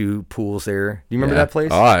had 2 pools there. Do you remember that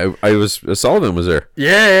place? Oh, I was, Sullivan was there.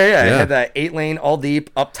 Yeah. It had that 8-lane all deep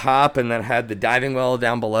up top, and then had the diving well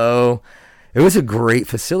down below. It was a great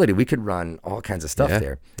facility. We could run all kinds of stuff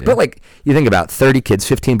there. Yeah. But like you think about 30 kids,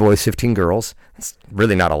 15 boys, 15 girls. That's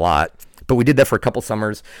really not a lot. But we did that for a couple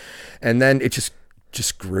summers. And then it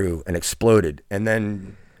just grew and exploded. And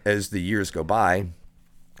then as the years go by,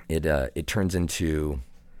 it turns into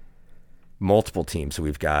multiple teams. So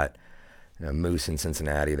we've got Moose in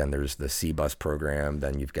Cincinnati. Then there's the Sea Bus program.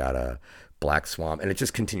 Then you've got a Black Swamp. And it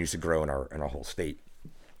just continues to grow in our whole state.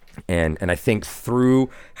 And I think through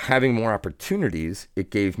having more opportunities, it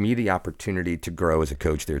gave me the opportunity to grow as a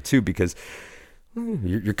coach there too, because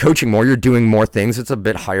you're coaching more, you're doing more things. It's a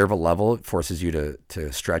bit higher of a level. It forces you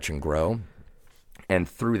to stretch and grow. And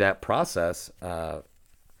through that process, I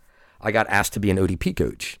got asked to be an ODP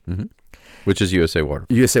coach. Mm-hmm. Which is USA Water.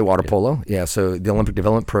 USA Water Polo. Yeah. So the Olympic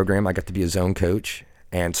Development Program, I got to be a zone coach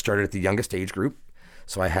and started at the youngest age group.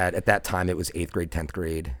 So I had, at that time, it was 8th grade, 10th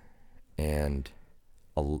grade, and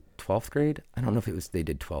 12th grade. I don't know if they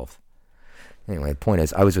did 12th. Anyway, the point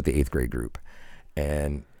is I was with the 8th grade group,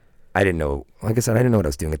 and I didn't know, like I said, I didn't know what I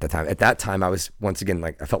was doing at that time. At that time, I was, once again,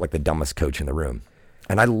 like, I felt like the dumbest coach in the room.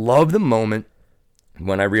 And I love the moment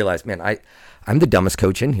when I realized, man, I'm the dumbest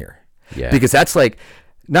coach in here. Yeah. Because that's like,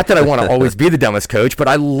 not that I want to always be the dumbest coach, but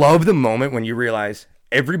I love the moment when you realize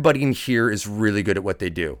everybody in here is really good at what they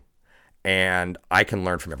do. And I can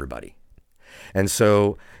learn from everybody. And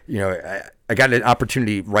so, I got an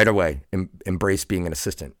opportunity right away, embrace being an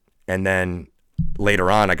assistant. And then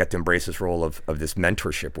later on, I got to embrace this role of this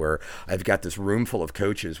mentorship where I've got this room full of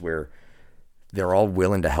coaches where they're all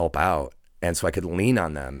willing to help out. And so I could lean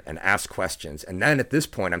on them and ask questions. And then at this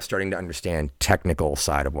point, I'm starting to understand technical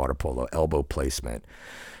side of water polo, elbow placement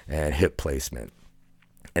and hip placement.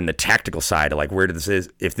 And the tactical side of like,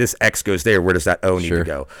 if this X goes there, where does that O need to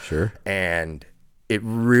go? Sure. And it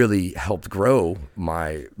really helped grow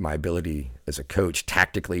my ability as a coach,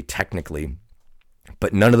 tactically, technically.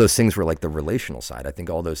 But none of those things were like the relational side. I think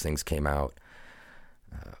all those things came out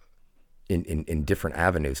in different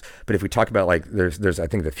avenues. But if we talk about like, there's I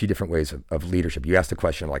think a few different ways of leadership. You asked the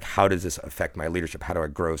question of like, how does this affect my leadership? How do I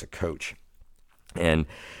grow as a coach? And,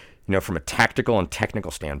 from a tactical and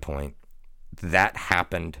technical standpoint, that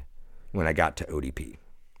happened when I got to ODP.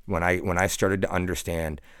 When I started to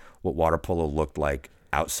understand what water polo looked like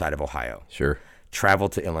outside of Ohio. Sure.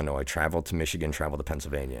 Traveled to Illinois, traveled to Michigan, traveled to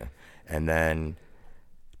Pennsylvania. And then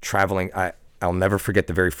traveling, I'll never forget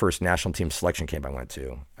the very first national team selection camp I went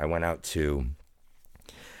to. I went out to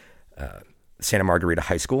Santa Margarita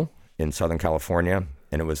High School in Southern California,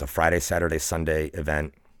 and it was a Friday, Saturday, Sunday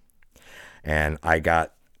event. And I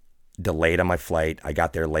got delayed on my flight. I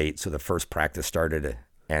got there late, so the first practice started,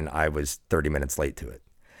 and I was 30 minutes late to it.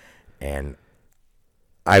 And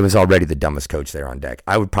I was already the dumbest coach there on deck.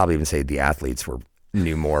 I would probably even say the athletes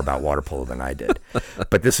knew more about water polo than I did.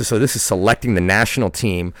 But this is selecting the national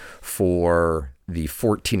team for the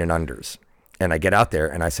 14 and unders. And I get out there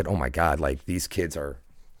and I said, oh my God, like these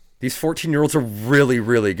 14-year-olds are really,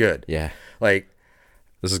 really good. Yeah. Like,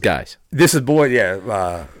 this is guys. This is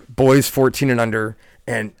boys 14 and under.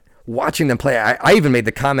 And watching them play, I even made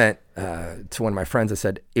the comment to one of my friends. I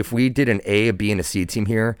said, if we did an A, a B, and a C team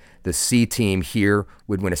here, the C team here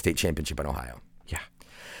would win a state championship in Ohio. Yeah.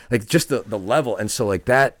 Like just the level. And so like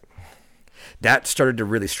that started to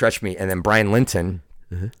really stretch me. And then Brian Linton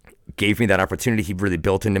gave me that opportunity. He really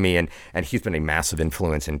built into me, and he's been a massive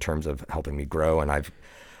influence in terms of helping me grow. And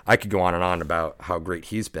I could go on and on about how great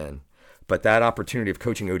he's been. But that opportunity of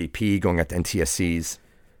coaching ODP, going out to NTSCs,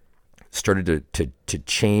 started to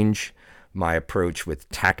change my approach with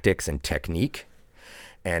tactics and technique.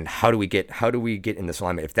 And how do we get in this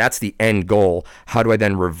alignment? If that's the end goal, how do I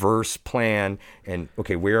then reverse plan and,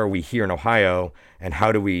 okay, where are we here in Ohio, and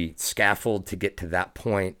how do we scaffold to get to that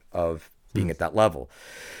point of being at that level?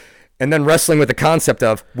 And then wrestling with the concept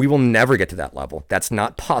of, we will never get to that level. That's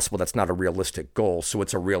not possible. That's not a realistic goal. So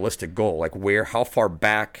it's a realistic goal. Like how far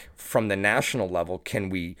back from the national level can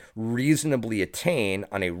we reasonably attain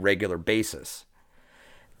on a regular basis?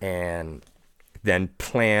 And then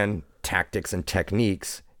plan tactics and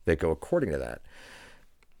techniques that go according to that.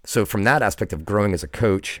 So from that aspect of growing as a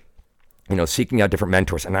coach, seeking out different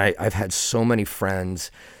mentors. And I've had so many friends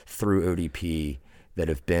through ODP that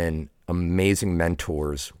have been amazing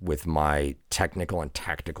mentors with my technical and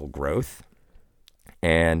tactical growth.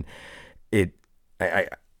 And I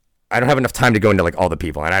don't have enough time to go into like all the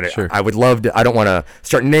people. And I would love to, I don't want to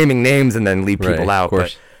start naming names and then leave people out.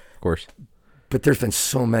 Of course. But there's been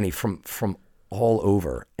so many from all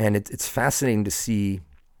over. And it's fascinating to see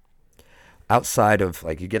outside of,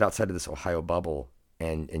 like, you get outside of this Ohio bubble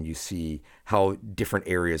and you see how different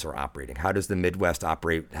areas are operating. How does the Midwest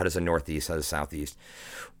operate? How does the Northeast? How does the Southeast?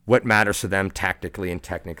 What matters to them tactically and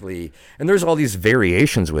technically? And there's all these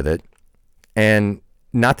variations with it. And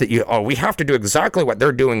not that we have to do exactly what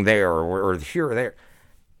they're doing there or here or there.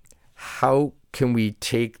 How can we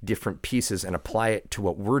take different pieces and apply it to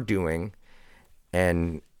what we're doing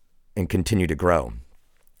and continue to grow?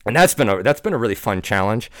 And that's been a really fun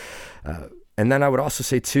challenge. And then I would also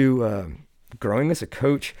say too, growing as a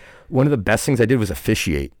coach, one of the best things I did was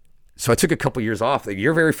officiate. So I took a couple years off. Like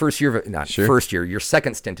your very first year, first year, your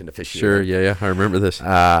second stint in officiating. Sure, yeah, I remember this.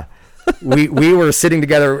 We were sitting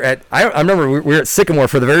together I remember we were at Sycamore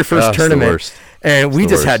for the very first tournament, and we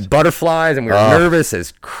just had butterflies, and we were nervous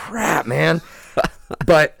as crap, man.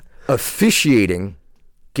 But officiating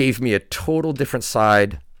gave me a total different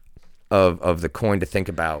side of the coin to think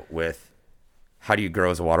about with how do you grow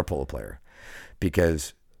as a water polo player,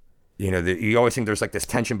 because you always think there's like this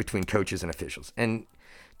tension between coaches and officials, and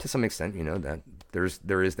to some extent, that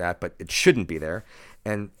there is that, but it shouldn't be there.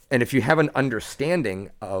 And if you have an understanding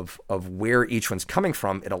of where each one's coming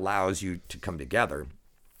from, it allows you to come together.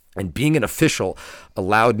 And being an official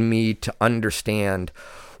allowed me to understand,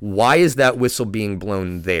 why is that whistle being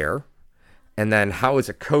blown there? And then how, as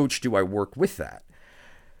a coach, do I work with that?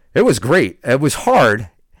 It was great. It was hard.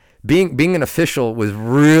 Being an official was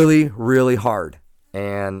really, really hard.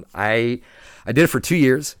 And I did it for 2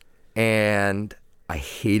 years, and I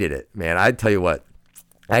hated it, man. I tell you what,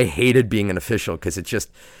 I hated being an official because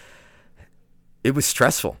it was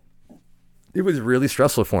stressful. It was really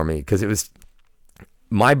stressful for me because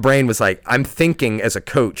my brain was like, I'm thinking as a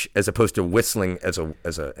coach as opposed to whistling as an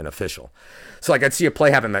official. So like, I'd see a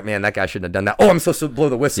play happen, like, man, that guy shouldn't have done that. Oh, I'm supposed to blow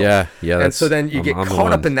the whistle. Yeah. And so then you get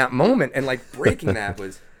caught up in that moment, and like breaking that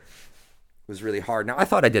was really hard. Now, I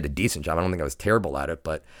thought I did a decent job. I don't think I was terrible at it,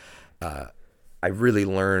 but I really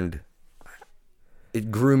learned. It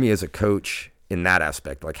grew me as a coach in that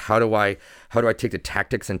aspect. Like, how do I take the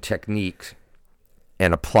tactics and techniques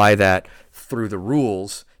and apply that through the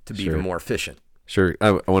rules to be even more efficient? Sure.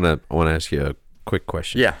 I want to ask you a quick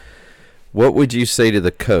question. Yeah. What would you say to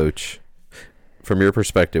the coach, from your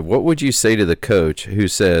perspective, what would you say to the coach who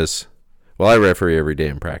says, well, I referee every day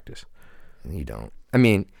in practice? You don't. I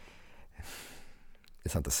mean,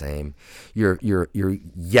 it's not the same.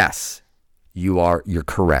 Yes, you're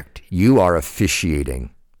correct. You are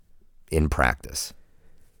officiating in practice.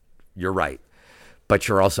 You're right. But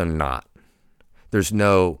you're also not. There's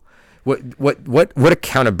no, what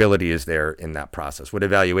accountability is there in that process? What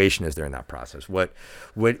evaluation is there in that process? What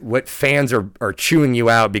fans are chewing you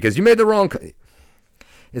out because you made the wrong?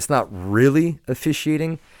 It's not really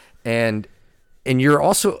officiating, and you're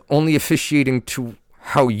also only officiating to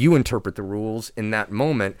how you interpret the rules in that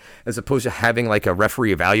moment, as opposed to having like a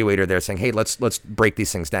referee evaluator there saying, hey, let's break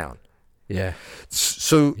these things down. Yeah.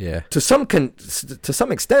 So to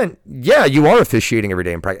some extent, yeah, you are officiating every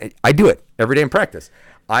day in practice. I do it every day in practice.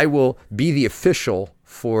 I will be the official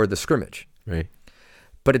for the scrimmage. Right.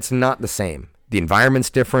 But it's not the same. The environment's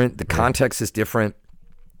different. The context is different.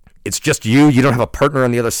 It's just you. You don't have a partner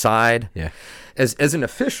on the other side. Yeah. As an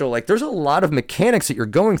official, like, there's a lot of mechanics that you're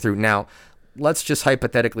going through. Now, let's just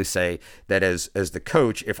hypothetically say that as the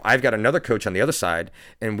coach, if I've got another coach on the other side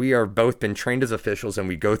and we are both been trained as officials and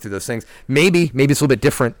we go through those things, maybe it's a little bit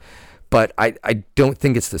different, but I don't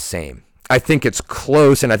think it's the same. I think it's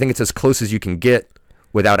close, and I think it's as close as you can get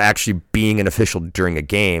without actually being an official during a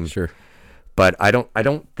game. Sure. But I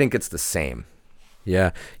don't think it's the same.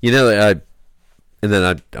 Yeah. And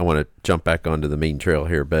then I want to jump back onto the main trail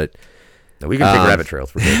here, but we can take rabbit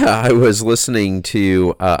trails. I was listening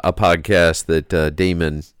to a podcast that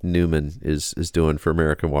Damon Newman is doing for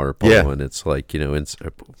American Water Polo, and it's like, I can't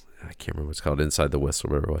remember what's called, Inside the Whistle,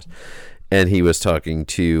 whatever it was. And he was talking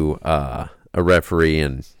to a referee,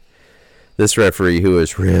 and this referee who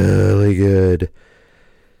is really good.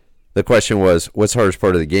 The question was, what's the hardest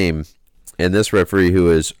part of the game? And this referee who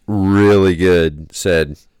is really good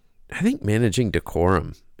said, I think managing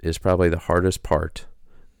decorum is probably the hardest part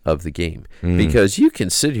of the game, because you can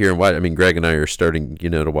sit here and watch. I mean, Greg and I are starting,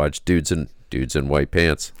 to watch dudes in white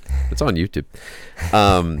pants. It's on YouTube,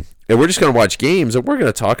 and we're just going to watch games, and we're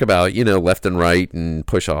going to talk about left and right and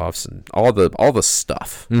push offs and all the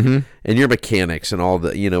stuff, and your mechanics and all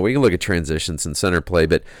the we can look at transitions and center play,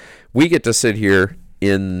 but we get to sit here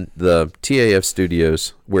in the TAF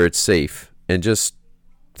studios where it's safe and just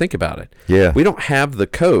think about it. Yeah, we don't have the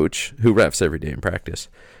coach who refs every day in practice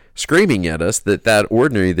screaming at us that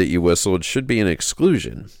ordinary that you whistled should be an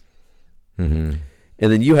exclusion. And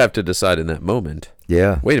then you have to decide in that moment,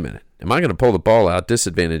 wait a minute, am I going to pull the ball out,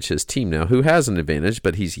 disadvantage his team now, who has an advantage,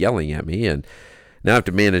 but he's yelling at me, and now I have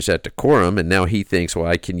to manage that decorum, and now he thinks, well,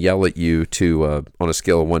 I can yell at you to, on a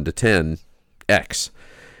scale of 1 to 10, X.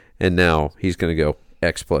 And now he's going to go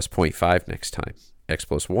X plus 0.5 next time. X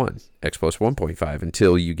plus 1, X plus 1.5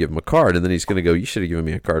 until you give him a card, and then he's going to go, you should have given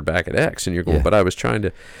me a card back at X, and you're going, but I was trying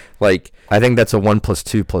to, like... I think that's a 1 plus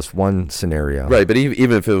 2 plus 1 scenario. Right, but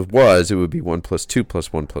even if it would be 1 plus 2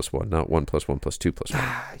 plus 1 plus 1, not 1 plus 1 plus 2 plus 1.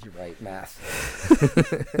 You're right, math.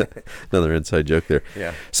 Another inside joke there.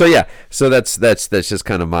 Yeah. So that's just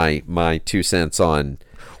kind of my 2 cents on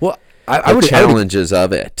the challenges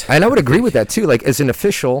of it. And I would agree with that too. Like, as an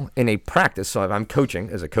official in a practice, so if I'm coaching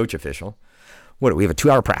as a coach official, we have a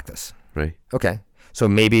 2-hour practice. Right. Okay. So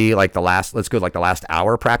maybe like the last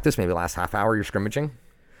hour practice, maybe the last half hour you're scrimmaging.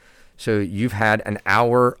 So you've had an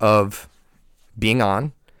hour of being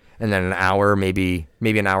on, and then an hour, maybe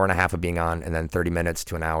an hour and a half of being on, and then 30 minutes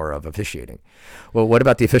to an hour of officiating. Well, what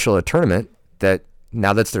about the official at a tournament that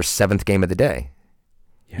now that's their 7th game of the day?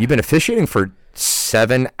 Yeah. You've been officiating for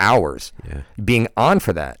 7 hours being on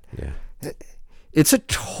for that. Yeah. It's a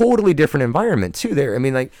totally different environment too there. I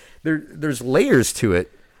mean, like there's layers to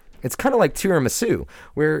it. It's kind of like tiramisu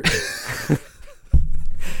where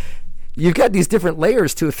you've got these different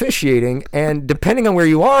layers to officiating, and depending on where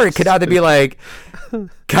you are, it could either be like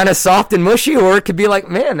kind of soft and mushy, or it could be like,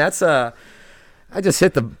 man, I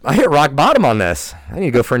hit rock bottom on this. I need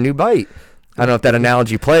to go for a new bite. I don't know if that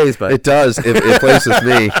analogy plays, but it does. It plays with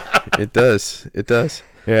me. It does. It does.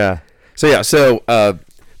 Yeah. So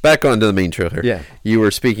back onto the main trailer. Yeah. You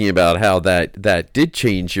were speaking about how that did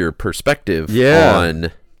change your perspective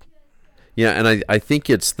on. Yeah, and I think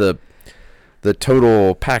it's the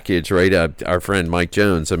total package, right? Our friend Mike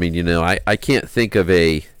Jones. I mean, I can't think of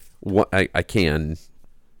I can,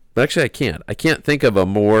 but actually I can't. I can't think of a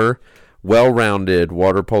more well-rounded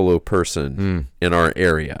water polo person in our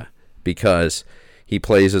area, because he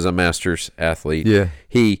plays as a masters athlete. Yeah.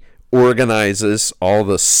 He organizes all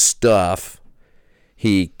the stuff.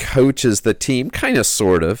 He coaches the team, kind of,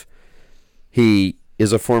 sort of. He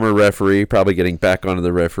is a former referee, probably getting back onto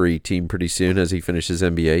the referee team pretty soon as he finishes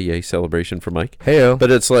MBA. Yay, celebration for Mike. Hey-o. But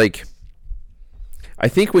it's like, I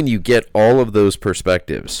think when you get all of those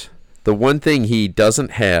perspectives, the one thing he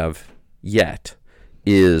doesn't have yet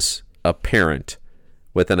is a parent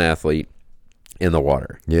with an athlete in the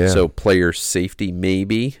water. Yeah. So player safety,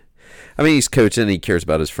 maybe. I mean, he's coaching, he cares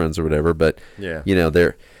about his friends or whatever, but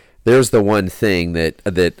there's the one thing that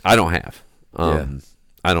I don't have.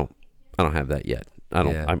 I don't have that yet. I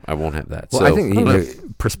won't have that. Well, so, I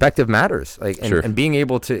think perspective matters. And being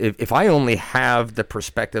able to, if I only have the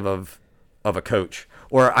perspective of a coach,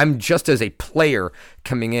 or I'm just as a player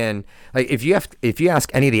coming in, like if you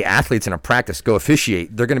ask any of the athletes in a practice go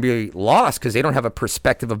officiate, they're going to be lost because they don't have a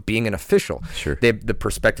perspective of being an official. Sure. They have the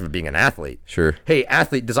perspective of being an athlete. Sure. Hey,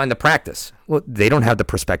 athlete, design the practice. Well, they don't have the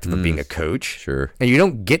perspective of being a coach. Sure. And you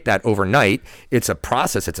don't get that overnight. It's a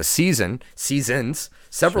process. It's a seasons,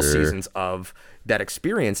 several seasons of that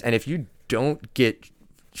experience. And if you don't get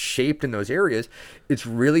shaped in those areas, it's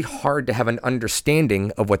really hard to have an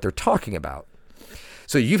understanding of what they're talking about.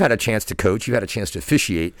 So you've had a chance to coach, you've had a chance to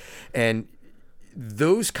officiate, and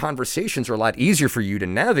those conversations are a lot easier for you to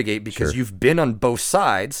navigate because you've been on both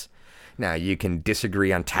sides. Now, you can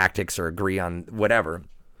disagree on tactics or agree on whatever,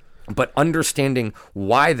 but understanding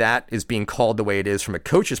why that is being called the way it is from a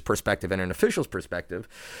coach's perspective and an official's perspective.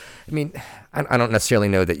 I mean, I don't necessarily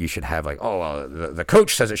know that you should have like, the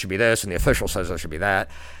coach says it should be this and the official says it should be that.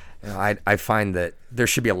 I find that there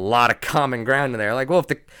should be a lot of common ground in there. Like, well,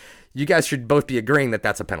 you guys should both be agreeing that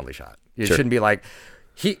that's a penalty shot. It shouldn't be like,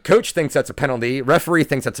 coach thinks that's a penalty, referee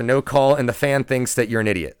thinks that's a no call, and the fan thinks that you're an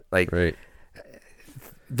idiot. Like,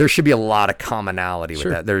 there should be a lot of commonality with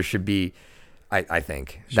that. There should be, I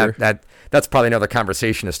think. That's probably another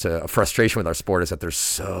conversation as to a frustration with our sport, is that there's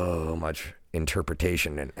so much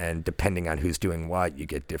interpretation, and depending on who's doing what, you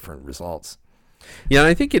get different results. Yeah, and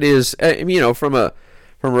I think it is, from a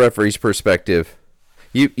referee's perspective,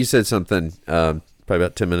 you said something probably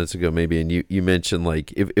about 10 minutes ago maybe, and you mentioned,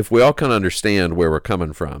 like, if we all kind of understand where we're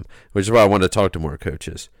coming from, which is why I want to talk to more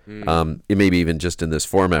coaches, it maybe even just in this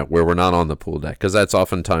format where we're not on the pool deck, because that's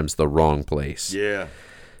oftentimes the wrong place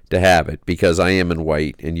to have it, because I am in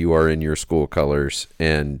white and you are in your school colors,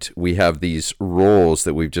 and we have these roles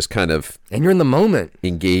that we've just kind of, and you're in the moment,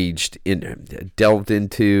 engaged in, delved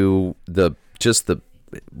into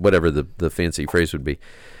whatever the fancy phrase would be.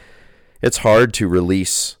 It's hard to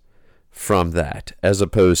release from that, as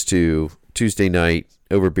opposed to Tuesday night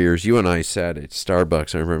over beers. You and I sat at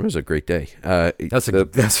Starbucks. I remember it was a great day.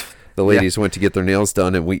 The ladies went to get their nails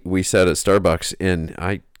done, and we sat at Starbucks, and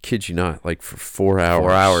I kid you not, like for 4 hours.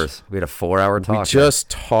 4 hours. We had a 4-hour talk. We just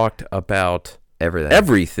talked about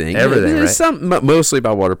everything, right? Some mostly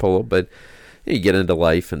about water polo, but you get into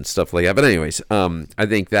life and stuff like that. But anyways, I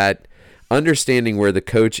think that understanding where the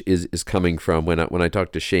coach is coming from. When I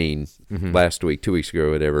talked to Shane last week, 2 weeks ago,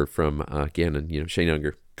 or whatever, from Gannon, Shane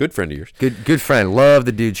Younger, good friend of yours. Good friend. Love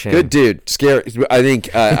the dude, Shane. Good dude. Scary. I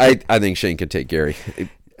think I think Shane can take Gary.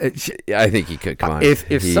 I think he could. Come on. If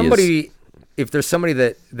there's somebody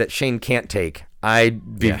that Shane can't take,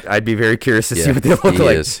 I'd be very curious to see what they look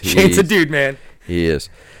like. Shane's a dude, man. He is.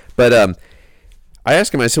 But I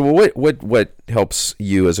asked him, I said, well, what helps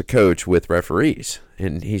you as a coach with referees?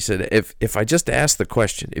 And he said, if I just ask the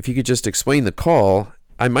question, if you could just explain the call,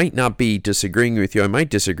 I might not be disagreeing with you. I might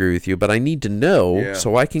disagree with you, but I need to know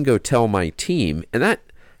so I can go tell my team. And that,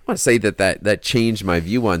 I want to say that changed my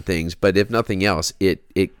view on things, but if nothing else, it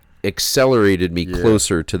accelerated me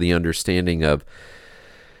closer to the understanding of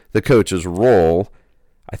the coach's role.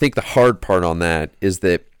 I think the hard part on that is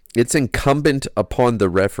that it's incumbent upon the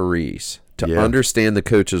referees to understand the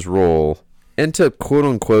coach's role and to quote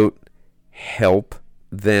unquote help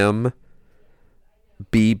them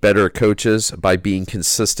be better coaches by being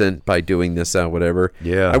consistent, by doing this, that, whatever.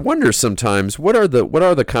 Yeah. I wonder sometimes what are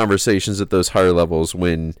the conversations at those higher levels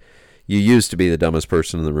when you used to be the dumbest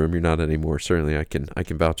person in the room. You're not anymore. Certainly I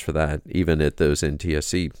can vouch for that, even at those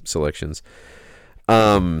NTSC selections.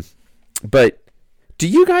 But do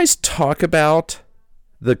you guys talk about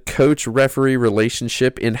the coach-referee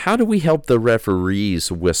relationship, and how do we help the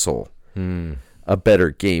referees whistle a better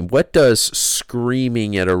game? What does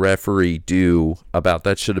screaming at a referee do about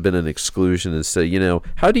that should have been an exclusion, and say,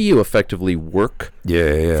 how do you effectively work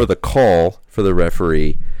for the call for the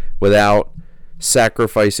referee without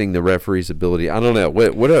sacrificing the referee's ability? I don't know.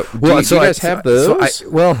 Do you guys have those?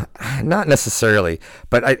 Well, not necessarily,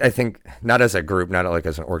 but I think not as a group, not like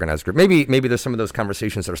as an organized group. Maybe there's some of those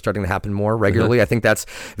conversations that are starting to happen more regularly. I think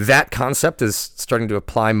that concept is starting to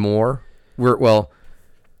apply more. We're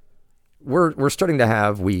starting to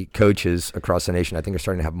have, we coaches across the nation, I think are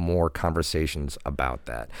starting to have more conversations about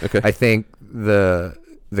that. Okay. I think the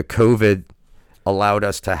COVID allowed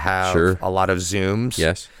us to have a lot of Zooms.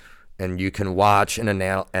 Yes. And you can watch and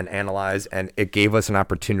analyze, and it gave us an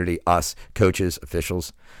opportunity, us coaches,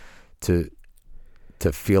 officials, to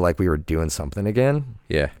feel like we were doing something again.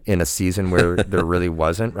 Yeah. In a season where there really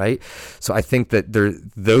wasn't, right? So I think that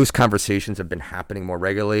those conversations have been happening more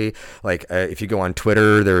regularly. Like if you go on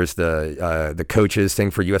Twitter, there's the coaches thing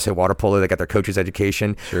for USA Water Polo. They got their coaches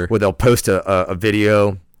education, where they'll post a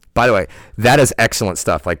video. By the way, that is excellent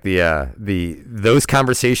stuff. Like those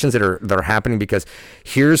conversations that are happening, because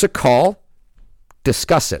here's a call,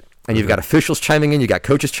 discuss it, and you've got officials chiming in, you got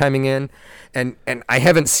coaches chiming in, and I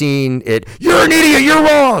haven't seen it. You're an idiot. You're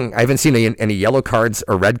wrong. I haven't seen any yellow cards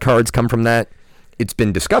or red cards come from that. It's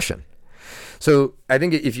been discussion. So I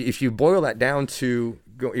think if you boil that down to,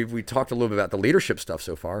 if we talked a little bit about the leadership stuff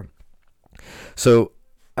so far, so.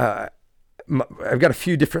 I've got a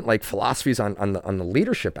few different philosophies on the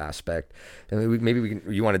leadership aspect, and maybe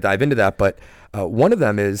you want to dive into that. But one of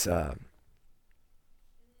them is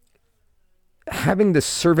having this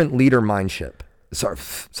servant leader mindset.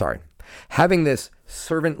 Having this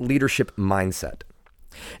servant leadership mindset,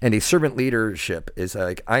 and a servant leadership is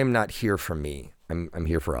like, I am not here for me. I'm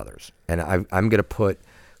here for others, and I'm going to put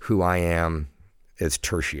who I am as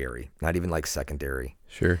tertiary, not even like secondary.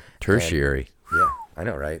 Sure, tertiary. And, yeah, I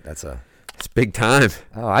know, right? It's big time.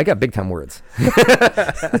 Oh, I got big time words.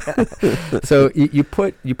 So you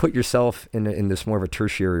put yourself in this more of a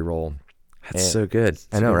tertiary role. That's so good.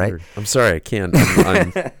 I know, right? I'm sorry, I can't.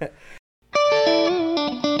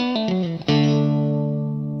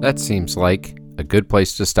 That seems like a good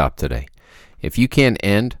place to stop today. If you can't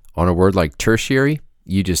end on a word like tertiary,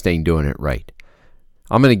 you just ain't doing it right.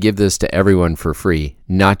 I'm going to give this to everyone for free,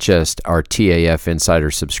 not just our TAF Insider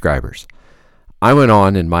subscribers. I went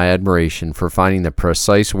on in my admiration for finding the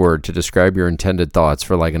precise word to describe your intended thoughts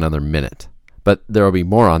for like another minute. But there will be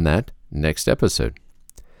more on that next episode.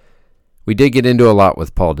 We did get into a lot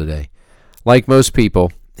with Paul today. Like most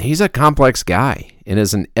people, he's a complex guy and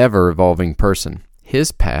is an ever-evolving person.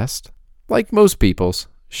 His past, like most people's,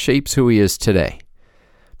 shapes who he is today.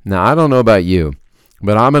 Now, I don't know about you,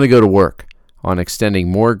 but I'm going to go to work on extending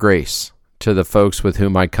more grace to the folks with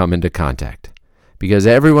whom I come into contact. Because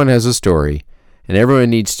everyone has a story, and everyone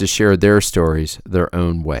needs to share their stories their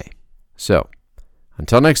own way. So,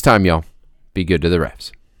 until next time, y'all, be good to the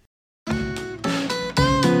refs.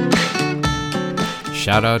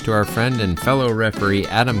 Shout out to our friend and fellow referee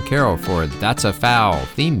Adam Carroll for That's a Foul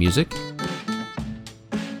theme music.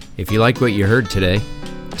 If you like what you heard today,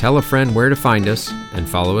 tell a friend where to find us and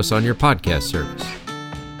follow us on your podcast service.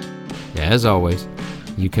 As always,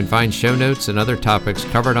 you can find show notes and other topics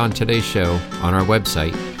covered on today's show on our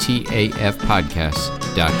website,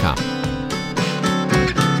 tafpodcasts.com.